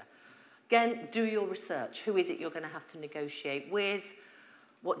behaviour. Again, do your research. Who is it you're going to have to negotiate with?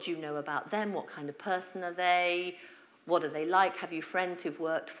 What do you know about them? What kind of person are they? What are they like? Have you friends who've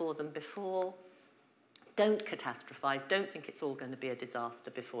worked for them before? Don't catastrophize. Don't think it's all going to be a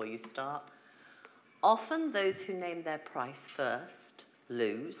disaster before you start. Often, those who name their price first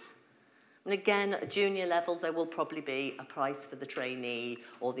lose. And again, at a junior level, there will probably be a price for the trainee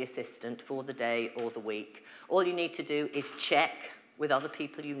or the assistant for the day or the week. All you need to do is check with other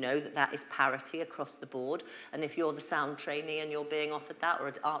people that is parity across the board. And if you're the sound trainee and you're being offered that, or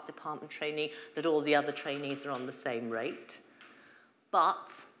an art department trainee, that all the other trainees are on the same rate.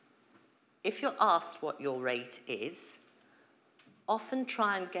 But if you're asked what your rate is, often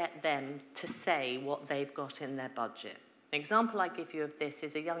try and get them to say what they've got in their budget. An example I give you of this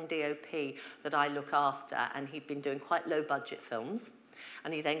is a young DOP that I look after, and he'd been doing quite low-budget films.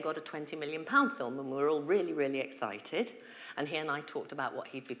 And he then got a £20 million film, and we were all really, really excited. And he and I talked about what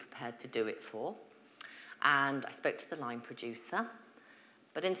he'd be prepared to do it for. And I spoke to the line producer.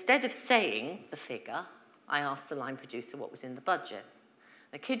 But instead of saying the figure, I asked the line producer what was in the budget.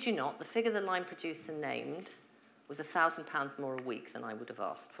 I kid you not, the figure the line producer named was £1,000 more a week than I would have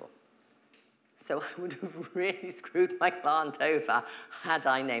asked for. So I would have really screwed my client over had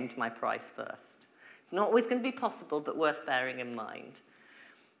I named my price first. It's not always going to be possible, but worth bearing in mind.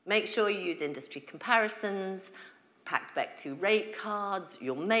 Make sure you use industry comparisons, pack back to rate cards,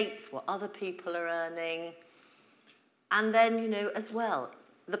 your mates, what other people are earning. And then, as well,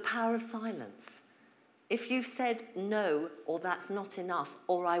 the power of silence. If you've said no, or that's not enough,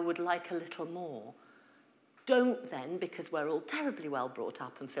 or I would like a little more, don't then, because we're all terribly well brought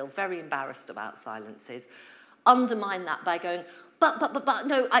up and feel very embarrassed about silences, undermine that by going, but,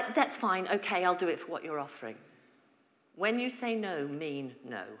 no, that's fine, okay, I'll do it for what you're offering. When you say no, mean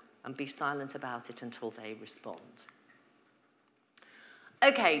no, and be silent about it until they respond.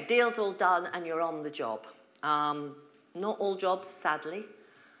 Okay, deal's all done and you're on the job. Not all jobs, sadly,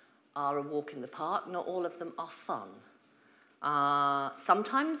 are a walk in the park. Not all of them are fun.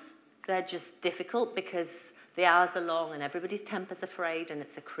 Sometimes they're just difficult because the hours are long and everybody's tempers are frayed and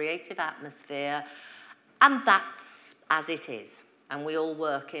it's a creative atmosphere. And that's as it is. And we all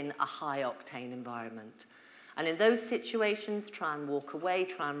work in a high-octane environment. And in those situations, try and walk away,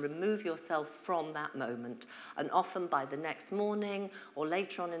 try and remove yourself from that moment. And often by the next morning or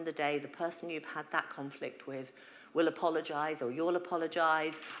later on in the day, the person you've had that conflict with will apologise or you'll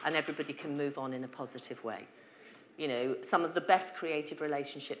apologise and everybody can move on in a positive way. You know, some of the best creative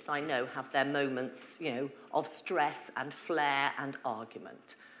relationships I know have their moments, you know, of stress and flair and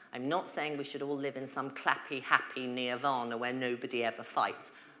argument. I'm not saying we should all live in some clappy, happy nirvana where nobody ever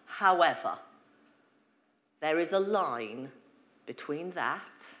fights. However, there is a line between that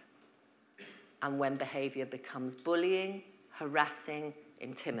and when behaviour becomes bullying, harassing,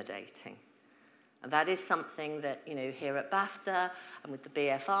 intimidating. And that is something that, you know, here at BAFTA and with the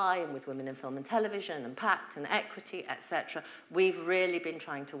BFI and with Women in Film and Television and PACT and Equity, etc., we've really been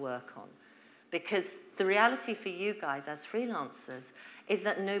trying to work on. Because the reality for you guys as freelancers is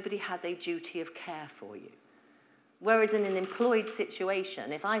that nobody has a duty of care for you. Whereas in an employed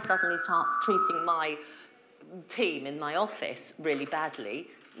situation, if I suddenly start treating my team in my office really badly,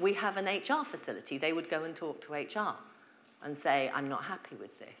 we have an HR facility. They would go and talk to HR and say, I'm not happy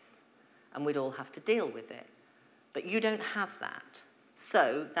with this. And we'd all have to deal with it. But you don't have that.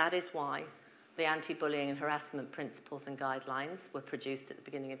 So that is why the anti-bullying and harassment principles and guidelines were produced at the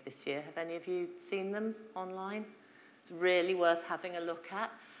beginning of this year. Have any of you seen them online? It's really worth having a look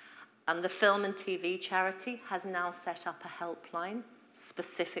at. And the Film and TV charity has now set up a helpline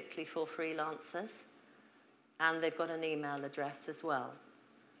specifically for freelancers. And they've got an email address as well.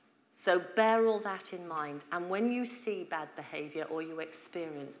 So bear all that in mind. And when you see bad behaviour or you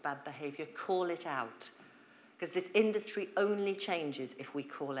experience bad behaviour, call it out. Because this industry only changes if we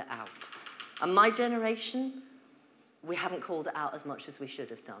call it out. And my generation, we haven't called it out as much as we should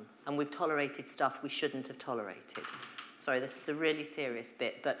have done. And we've tolerated stuff we shouldn't have tolerated. Sorry, this is a really serious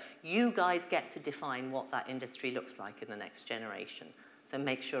bit. But you guys get to define what that industry looks like in the next generation. So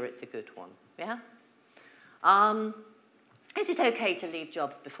make sure it's a good one. Yeah? Is it okay to leave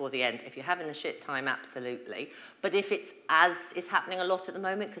jobs before the end? If you're having a shit time, absolutely. But if it's, as is happening a lot at the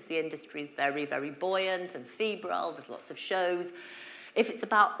moment, because the industry is very, very buoyant and febrile, there's lots of shows. If it's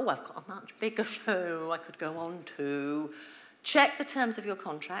about, oh, I've got a much bigger show I could go on to, check the terms of your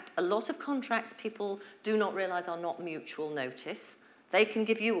contract. A lot of contracts people do not realise are not mutual notice. They can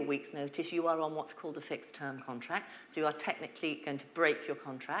give you a week's notice. You are on what's called a fixed term contract. So you are technically going to break your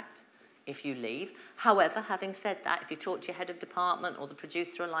contract if you leave. However, having said that, if you talk to your head of department or the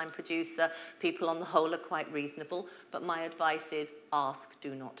producer or line producer, people on the whole are quite reasonable. But my advice is ask,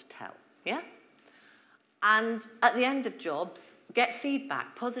 do not tell. Yeah? And at the end of jobs, get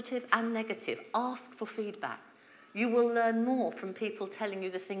feedback, positive and negative. Ask for feedback. You will learn more from people telling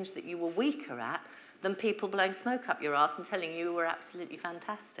you the things that you were weaker at than people blowing smoke up your ass and telling you were absolutely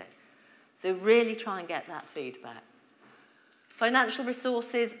fantastic. So really try and get that feedback. Financial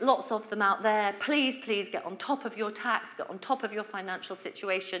resources, lots of them out there. Please, please get on top of your tax, get on top of your financial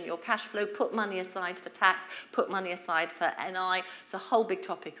situation, your cash flow, put money aside for tax, put money aside for NI. It's a whole big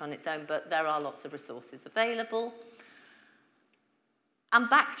topic on its own, but there are lots of resources available. And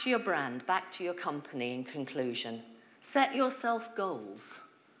back to your brand, back to your company in conclusion. Set yourself goals.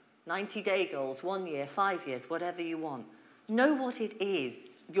 90-day goals, 1 year, 5 years, whatever you want. Know what it is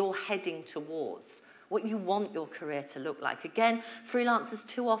you're heading towards, what you want your career to look like. Again, freelancers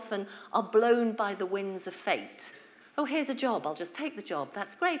too often are blown by the winds of fate. Oh, here's a job, I'll just take the job.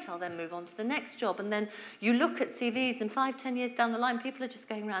 That's great, I'll then move on to the next job. And then you look at CVs and 5, 10 years down the line, people are just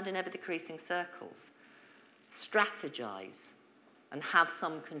going around in ever-decreasing circles. Strategize and have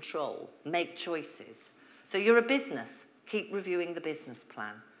some control. Make choices. So you're a business. Keep reviewing the business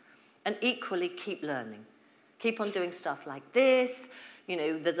plan. And equally, keep learning. Keep on doing stuff like this. You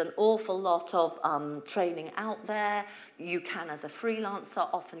know, there's an awful lot of training out there. You can, as a freelancer,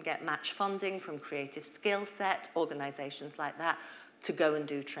 often get match funding from Creative Skill Set, organizations like that, to go and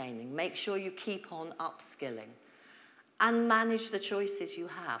do training. Make sure you keep on upskilling. And manage the choices you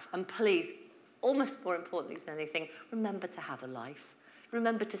have. And please, almost more importantly than anything, remember to have a life.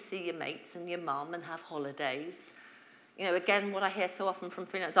 Remember to see your mates and your mum and have holidays. You know, again, what I hear so often from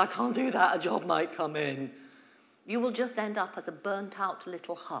freelancers, I can't do that, a job might come in. You will just end up as a burnt-out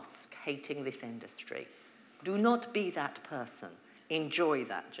little husk hating this industry. Do not be that person. Enjoy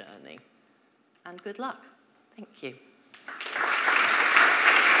that journey. And good luck. Thank you.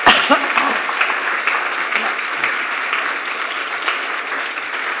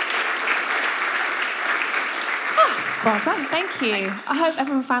 Well done, thank you. I hope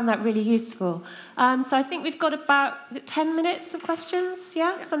everyone found that really useful. So I think we've got about, is it 10 minutes of questions?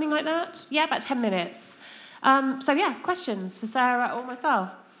 Yeah, something like that? Yeah, about 10 minutes. So yeah, questions for Sarah or myself?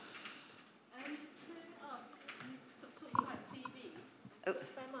 Can I ask, you sort of talking about CVs. Oh.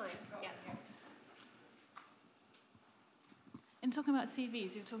 In talking about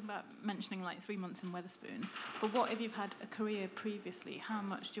CVs, you're talking about mentioning like 3 months in Wetherspoons. But what if you've had a career previously? How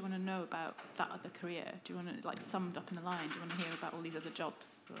much do you want to know about that other career? Do you want to, like, summed up in a line? Do you want to hear about all these other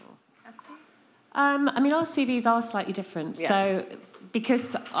jobs? Or? I mean, our CVs are slightly different. Yeah. So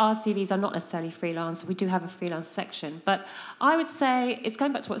because our CVs are not necessarily freelance, we do have a freelance section. But I would say it's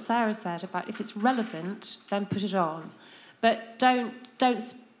going back to what Sarah said about if it's relevant, then put it on. But don't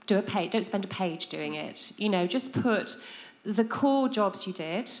do a page. Don't spend a page doing it. You know, just put the core jobs you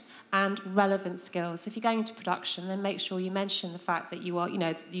did and relevant skills. If you're going into production, then make sure you mention the fact that you are, you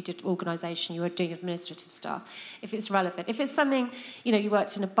know, you did organisation, you were doing administrative stuff. If it's relevant. If it's something, you know, you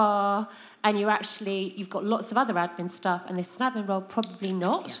worked in a bar and you've got lots of other admin stuff and this is an admin role, probably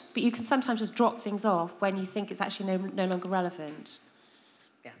not. Yeah. But you can sometimes just drop things off when you think it's actually no longer relevant.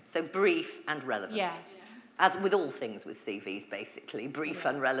 Yeah, so brief and relevant. Yeah. As with all things with CVs, basically, brief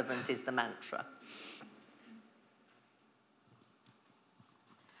and relevant is the mantra.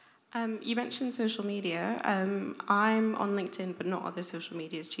 You mentioned social media. I'm on LinkedIn, but not other social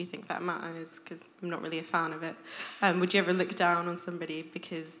medias. Do you think that matters? Because I'm not really a fan of it. Would you ever look down on somebody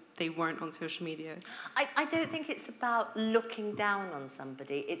because they weren't on social media? I don't think it's about looking down on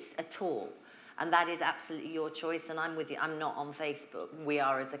somebody. It's a tool. And that is absolutely your choice. And I'm with you. I'm not on Facebook. We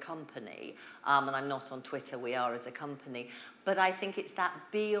are as a company. And I'm not on Twitter. We are as a company. But I think it's that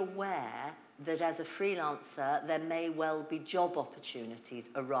be aware that as a freelancer, there may well be job opportunities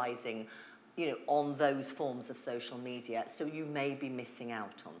arising, you know, on those forms of social media. So you may be missing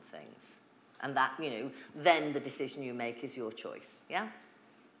out on things. And that, you know, then the decision you make is your choice. Yeah?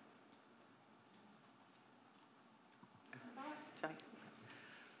 Sorry.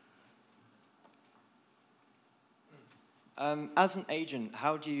 As an agent,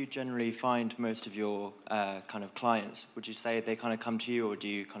 how do you generally find most of your kind of clients? Would you say they kind of come to you, or do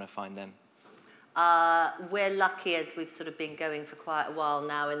you kind of find them? We're lucky, as we've sort of been going for quite a while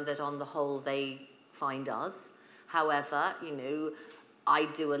now, in that on the whole they find us. However, you know, I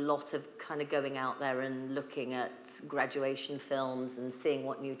do a lot of kind of going out there and looking at graduation films and seeing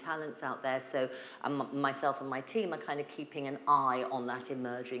what new talent's out there. So myself and my team are kind of keeping an eye on that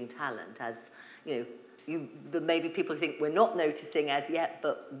emerging talent, as, you know, maybe people think we're not noticing as yet,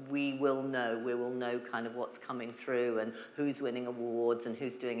 but we will know. We will know kind of what's coming through and who's winning awards and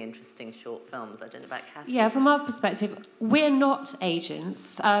who's doing interesting short films. I don't know about Kathy. Yeah, from our perspective, we're not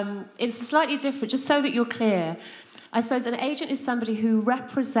agents. It's slightly different, just so that you're clear. I suppose an agent is somebody who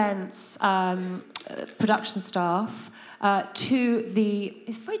represents production staff to the...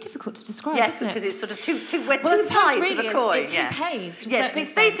 It's very difficult to describe, yes, isn't it? Because it's sort of two sides really of a coin. It's who pays. Yes,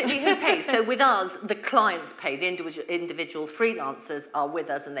 it's basically who pays. So with us, the clients pay. The individual freelancers are with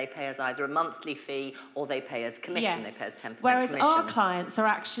us and they pay us either a monthly fee or they pay us commission. Yes. They pay us 10% Whereas commission. our clients are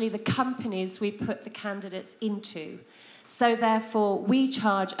actually the companies we put the candidates into. So therefore, we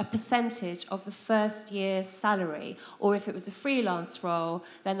charge a percentage of the first year's salary, or if it was a freelance role,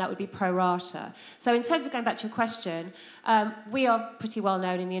 then that would be pro rata. So in terms of going back to your question, we are pretty well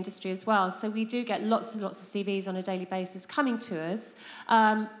known in the industry as well. So we do get lots and lots of CVs on a daily basis coming to us.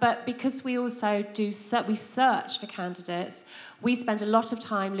 But because we also we search for candidates, we spend a lot of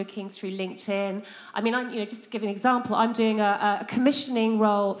time looking through LinkedIn. I mean, just to give an example, I'm doing a commissioning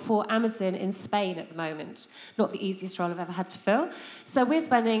role for Amazon in Spain at the moment. Not the easiest role I've ever had to fill. So we're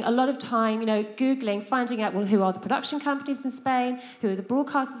spending a lot of time, Googling, finding out, well, who are the production companies in Spain, who are the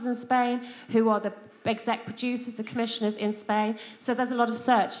broadcasters in Spain, who are the exec producers, the commissioners in Spain. So there's a lot of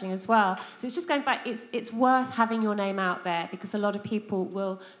searching as well. So it's just going back, it's worth having your name out there, because a lot of people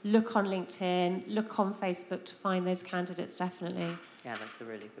will look on LinkedIn, look on Facebook to find those candidates, definitely. Yeah, that's a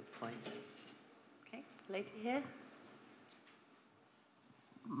really good point. Okay, lady here.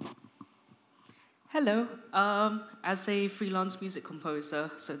 Hello. As a freelance music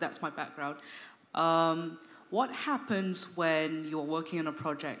composer, so that's my background, what happens when you're working on a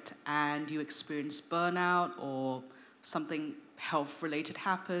project and you experience burnout, or something health-related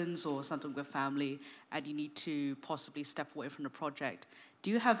happens, or something with family, and you need to possibly step away from the project?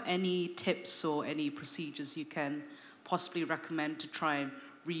 Do you have any tips or any procedures you can possibly recommend to try and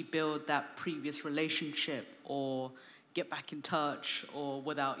rebuild that previous relationship, or get back in touch, or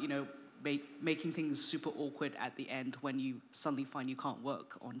without, making things super awkward at the end when you suddenly find you can't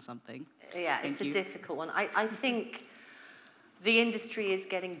work on something? Yeah, it's a difficult one. I think the industry is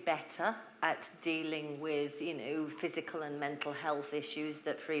getting better at dealing with, physical and mental health issues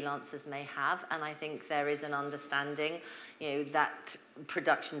that freelancers may have. And I think there is an understanding, that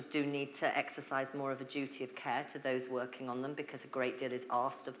productions do need to exercise more of a duty of care to those working on them, because a great deal is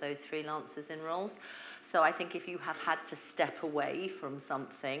asked of those freelancers in roles. So I think if you have had to step away from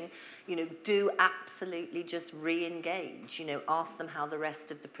something, do absolutely just re-engage. Ask them how the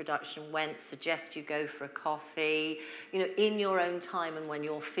rest of the production went, suggest you go for a coffee, in your own time and when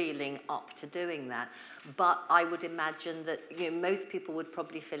you're feeling up to doing that. But I would imagine that, most people would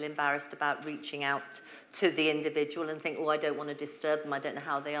probably feel embarrassed about reaching out to the individual and think, oh, I don't want to disturb them, I don't know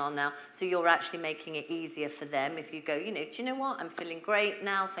how they are now. So you're actually making it easier for them if you go, do you know what, I'm feeling great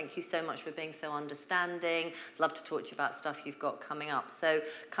now, thank you so much for being so understanding, love to talk to you about stuff you've got coming up. So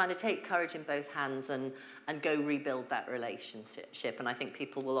kind of take courage in both hands and go rebuild that relationship. And I think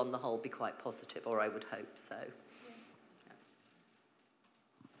people will on the whole be quite positive, or I would hope so.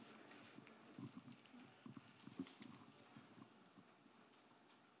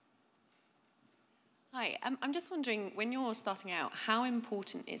 Hi, I'm just wondering, when you're starting out, how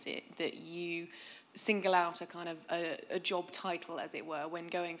important is it that you single out a kind of a job title, as it were, when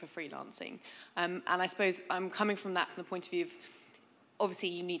going for freelancing? And I suppose I'm coming from that from the point of view of, obviously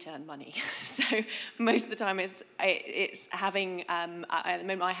you need to earn money. So most of the time it's having, at the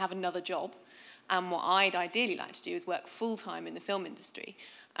moment I have another job, and what I'd ideally like to do is work full-time in the film industry.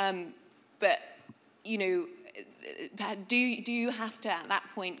 But, do you have to, at that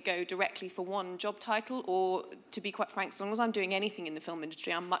point, go directly for one job title? Or, to be quite frank, as long as I'm doing anything in the film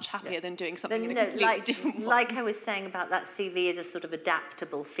industry, I'm much happier than doing something in a completely different one. Like I was saying about that CV is a sort of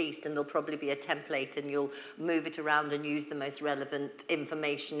adaptable feast, and there'll probably be a template and you'll move it around and use the most relevant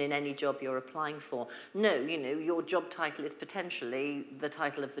information in any job you're applying for. No, your job title is potentially the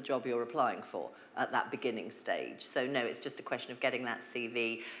title of the job you're applying for at that beginning stage. So no, it's just a question of getting that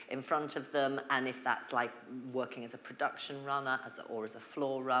CV in front of them, and if that's like working as a production runner or as a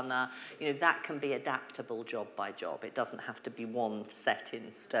floor runner, that can be adaptable job by job. It doesn't have to be one set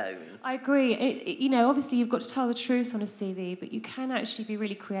in stone. I agree. Obviously you've got to tell the truth on a CV, but you can actually be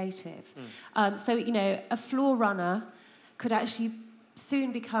really creative. So, a floor runner could actually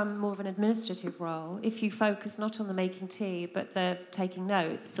soon become more of an administrative role if you focus not on the making tea, but the taking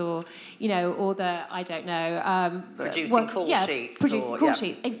notes, or the, I don't know, producing call sheets. Producing call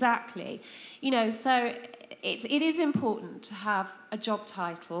sheets, exactly. So it is important to have a job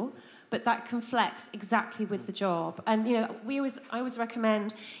title, but that can flex exactly with the job. And I always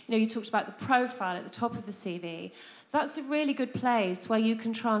recommend, you talked about the profile at the top of the CV. That's a really good place where you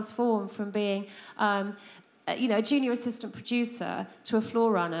can transform from being a junior assistant producer to a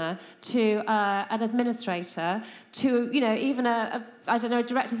floor runner to an administrator to even a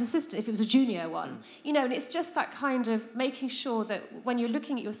director's assistant if it was a junior one. And it's just that kind of making sure that when you're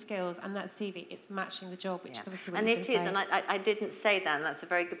looking at your skills and that CV, it's matching the job, which is obviously what and you've it been is, saying. and I didn't say that, and that's a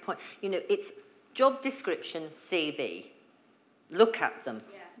very good point. It's job description, CV. Look at them.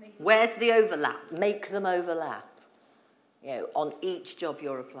 Where's the overlap? Make them overlap. On each job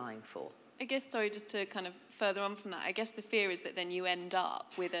you're applying for. I guess, sorry, just to kind of further on from that, I guess the fear is that then you end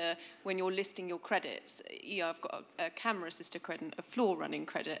up with when you're listing your credits, I've got a camera assistant credit, a floor running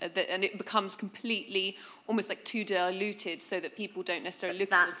credit, and it becomes completely, almost like too diluted, so that people don't necessarily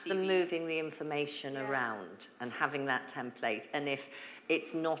look at the CV. That's the moving the information around and having that template. And if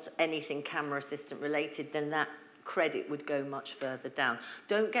it's not anything camera assistant related, then that credit would go much further down.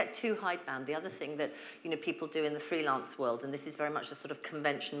 Don't get too hidebound. The other thing that people do in the freelance world, and this is very much a sort of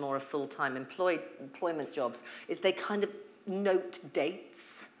convention more of full-time employment jobs, is they kind of note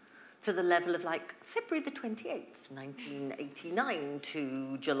dates to the level of like February the 28th, 1989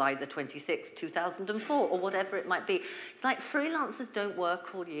 to July the 26th, 2004, or whatever it might be. It's like freelancers don't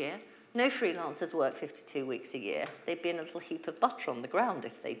work all year. No freelancers work 52 weeks a year. They'd be in a little heap of butter on the ground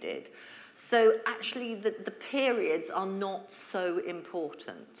if they did. So actually, the periods are not so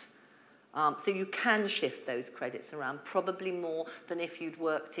important. So you can shift those credits around, probably more than if you'd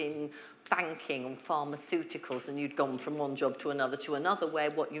worked in banking or pharmaceuticals and you'd gone from one job to another, where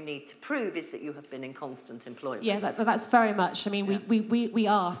what you need to prove is that you have been in constant employment. Yeah, that's very much. I mean, we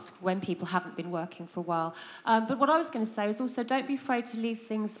ask when people haven't been working for a while. But what I was going to say is also, don't be afraid to leave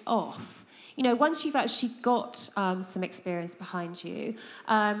things off. Once you've actually got some experience behind you,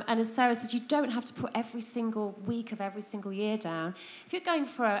 and as Sarah said, you don't have to put every single week of every single year down. If you're going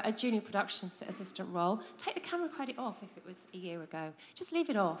for a junior production assistant role, take the camera credit off if it was a year ago. Just leave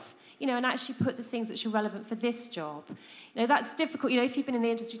it off, and actually put the things which are relevant for this job. That's difficult. If you've been in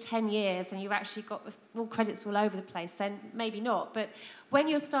the industry 10 years and you've actually got all credits all over the place, then maybe not. But when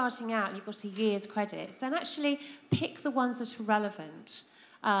you're starting out and you've got a year's credits, then actually pick the ones that are relevant.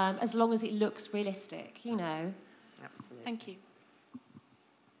 as long as it looks realistic, you know. Absolutely. Thank you.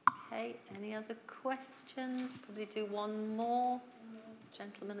 Okay, any other questions? Probably do one more.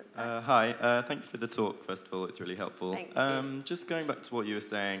 Gentleman at the back. Hi, thank you for the talk, first of all, it's really helpful. Thank you. Just going back to what you were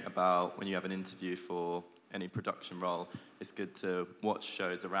saying about when you have an interview for any production role, it's good to watch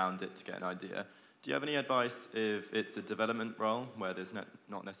shows around it to get an idea. Do you have any advice if it's a development role where there's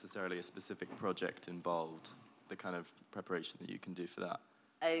not necessarily a specific project involved, the kind of preparation that you can do for that?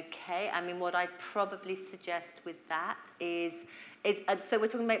 Okay, I mean, what I'd probably suggest with that is so we're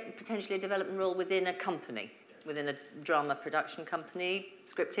talking about potentially a development role within a company, within a drama production company,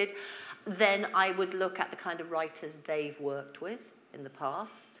 scripted. Then I would look at the kind of writers they've worked with in the past,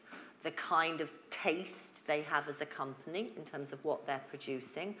 the kind of taste they have as a company in terms of what they're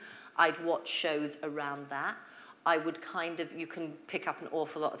producing. I'd watch shows around that. I would you can pick up an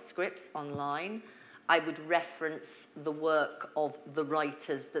awful lot of scripts online. I would reference the work of the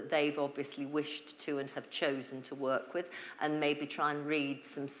writers that they've obviously wished to and have chosen to work with, and maybe try and read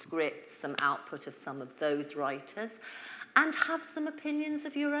some scripts, some output of some of those writers, and have some opinions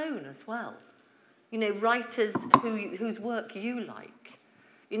of your own as well. You know, writers whose work you like,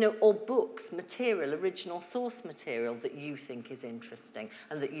 you know, or books, material, original source material that you think is interesting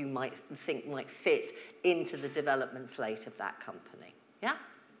and that you might think might fit into the development slate of that company. Yeah?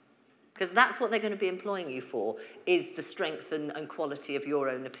 Because that's what they're going to be employing you for, is the strength and quality of your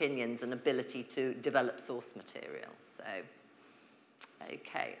own opinions and ability to develop source material. So,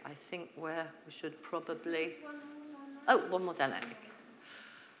 okay, I think we should probably... Oh, one more down there.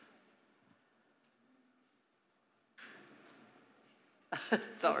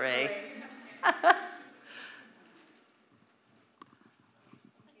 Sorry.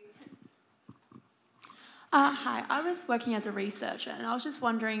 Hi, I was working as a researcher, and I was just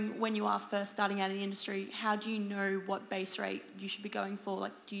wondering, when you are first starting out in the industry, how do you know what base rate you should be going for?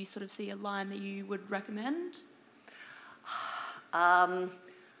 Like, do you sort of see a line that you would recommend? I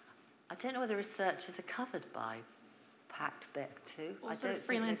don't know whether researchers are covered by Pact BEC2. Or sort of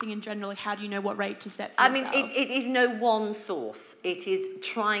freelancing in general, how do you know what rate to set for I mean, yourself? it is no one source. It is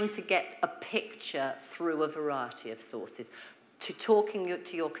trying to get a picture through a variety of sources. To talking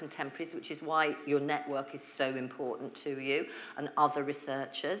to your contemporaries, which is why your network is so important to you, and other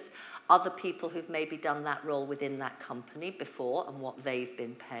researchers, other people who've maybe done that role within that company before and what they've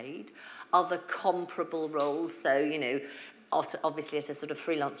been paid, other comparable roles. So, you know, obviously at a sort of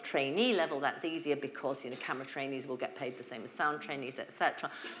freelance trainee level, that's easier because, you know, camera trainees will get paid the same as sound trainees, etc.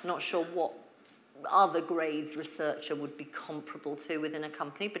 Not sure what other grades researcher would be comparable to within a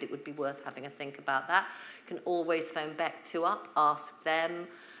company, but it would be worth having a think about that. You can always phone BEC2 up, ask them,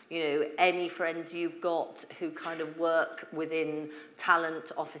 you know, any friends you've got who kind of work within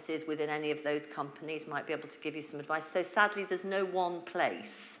talent offices within any of those companies might be able to give you some advice. So sadly, there's no one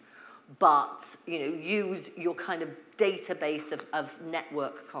place, but, you know, use your kind of database of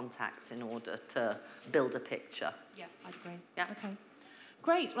network contacts in order to build a picture. Yeah, I'd agree. Yeah. Okay.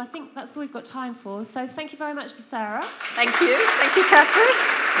 Great. Well, I think that's all we've got time for. So thank you very much to Sarah. Thank you. Thank you, Catherine.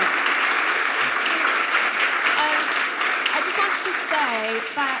 I just wanted to say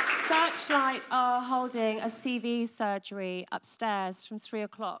that Searchlight are holding a CV surgery upstairs from 3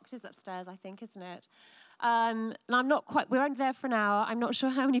 o'clock. It is upstairs, I think, isn't it? And we're only there for an hour. I'm not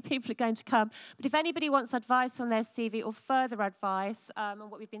sure how many people are going to come. But if anybody wants advice on their CV or further advice on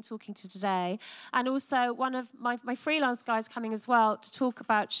what we've been talking to today, and also one of my freelance guys coming as well to talk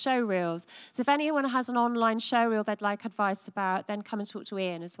about show reels. So if anyone has an online show reel they'd like advice about, then come and talk to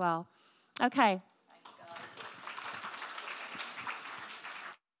Ian as well. Okay.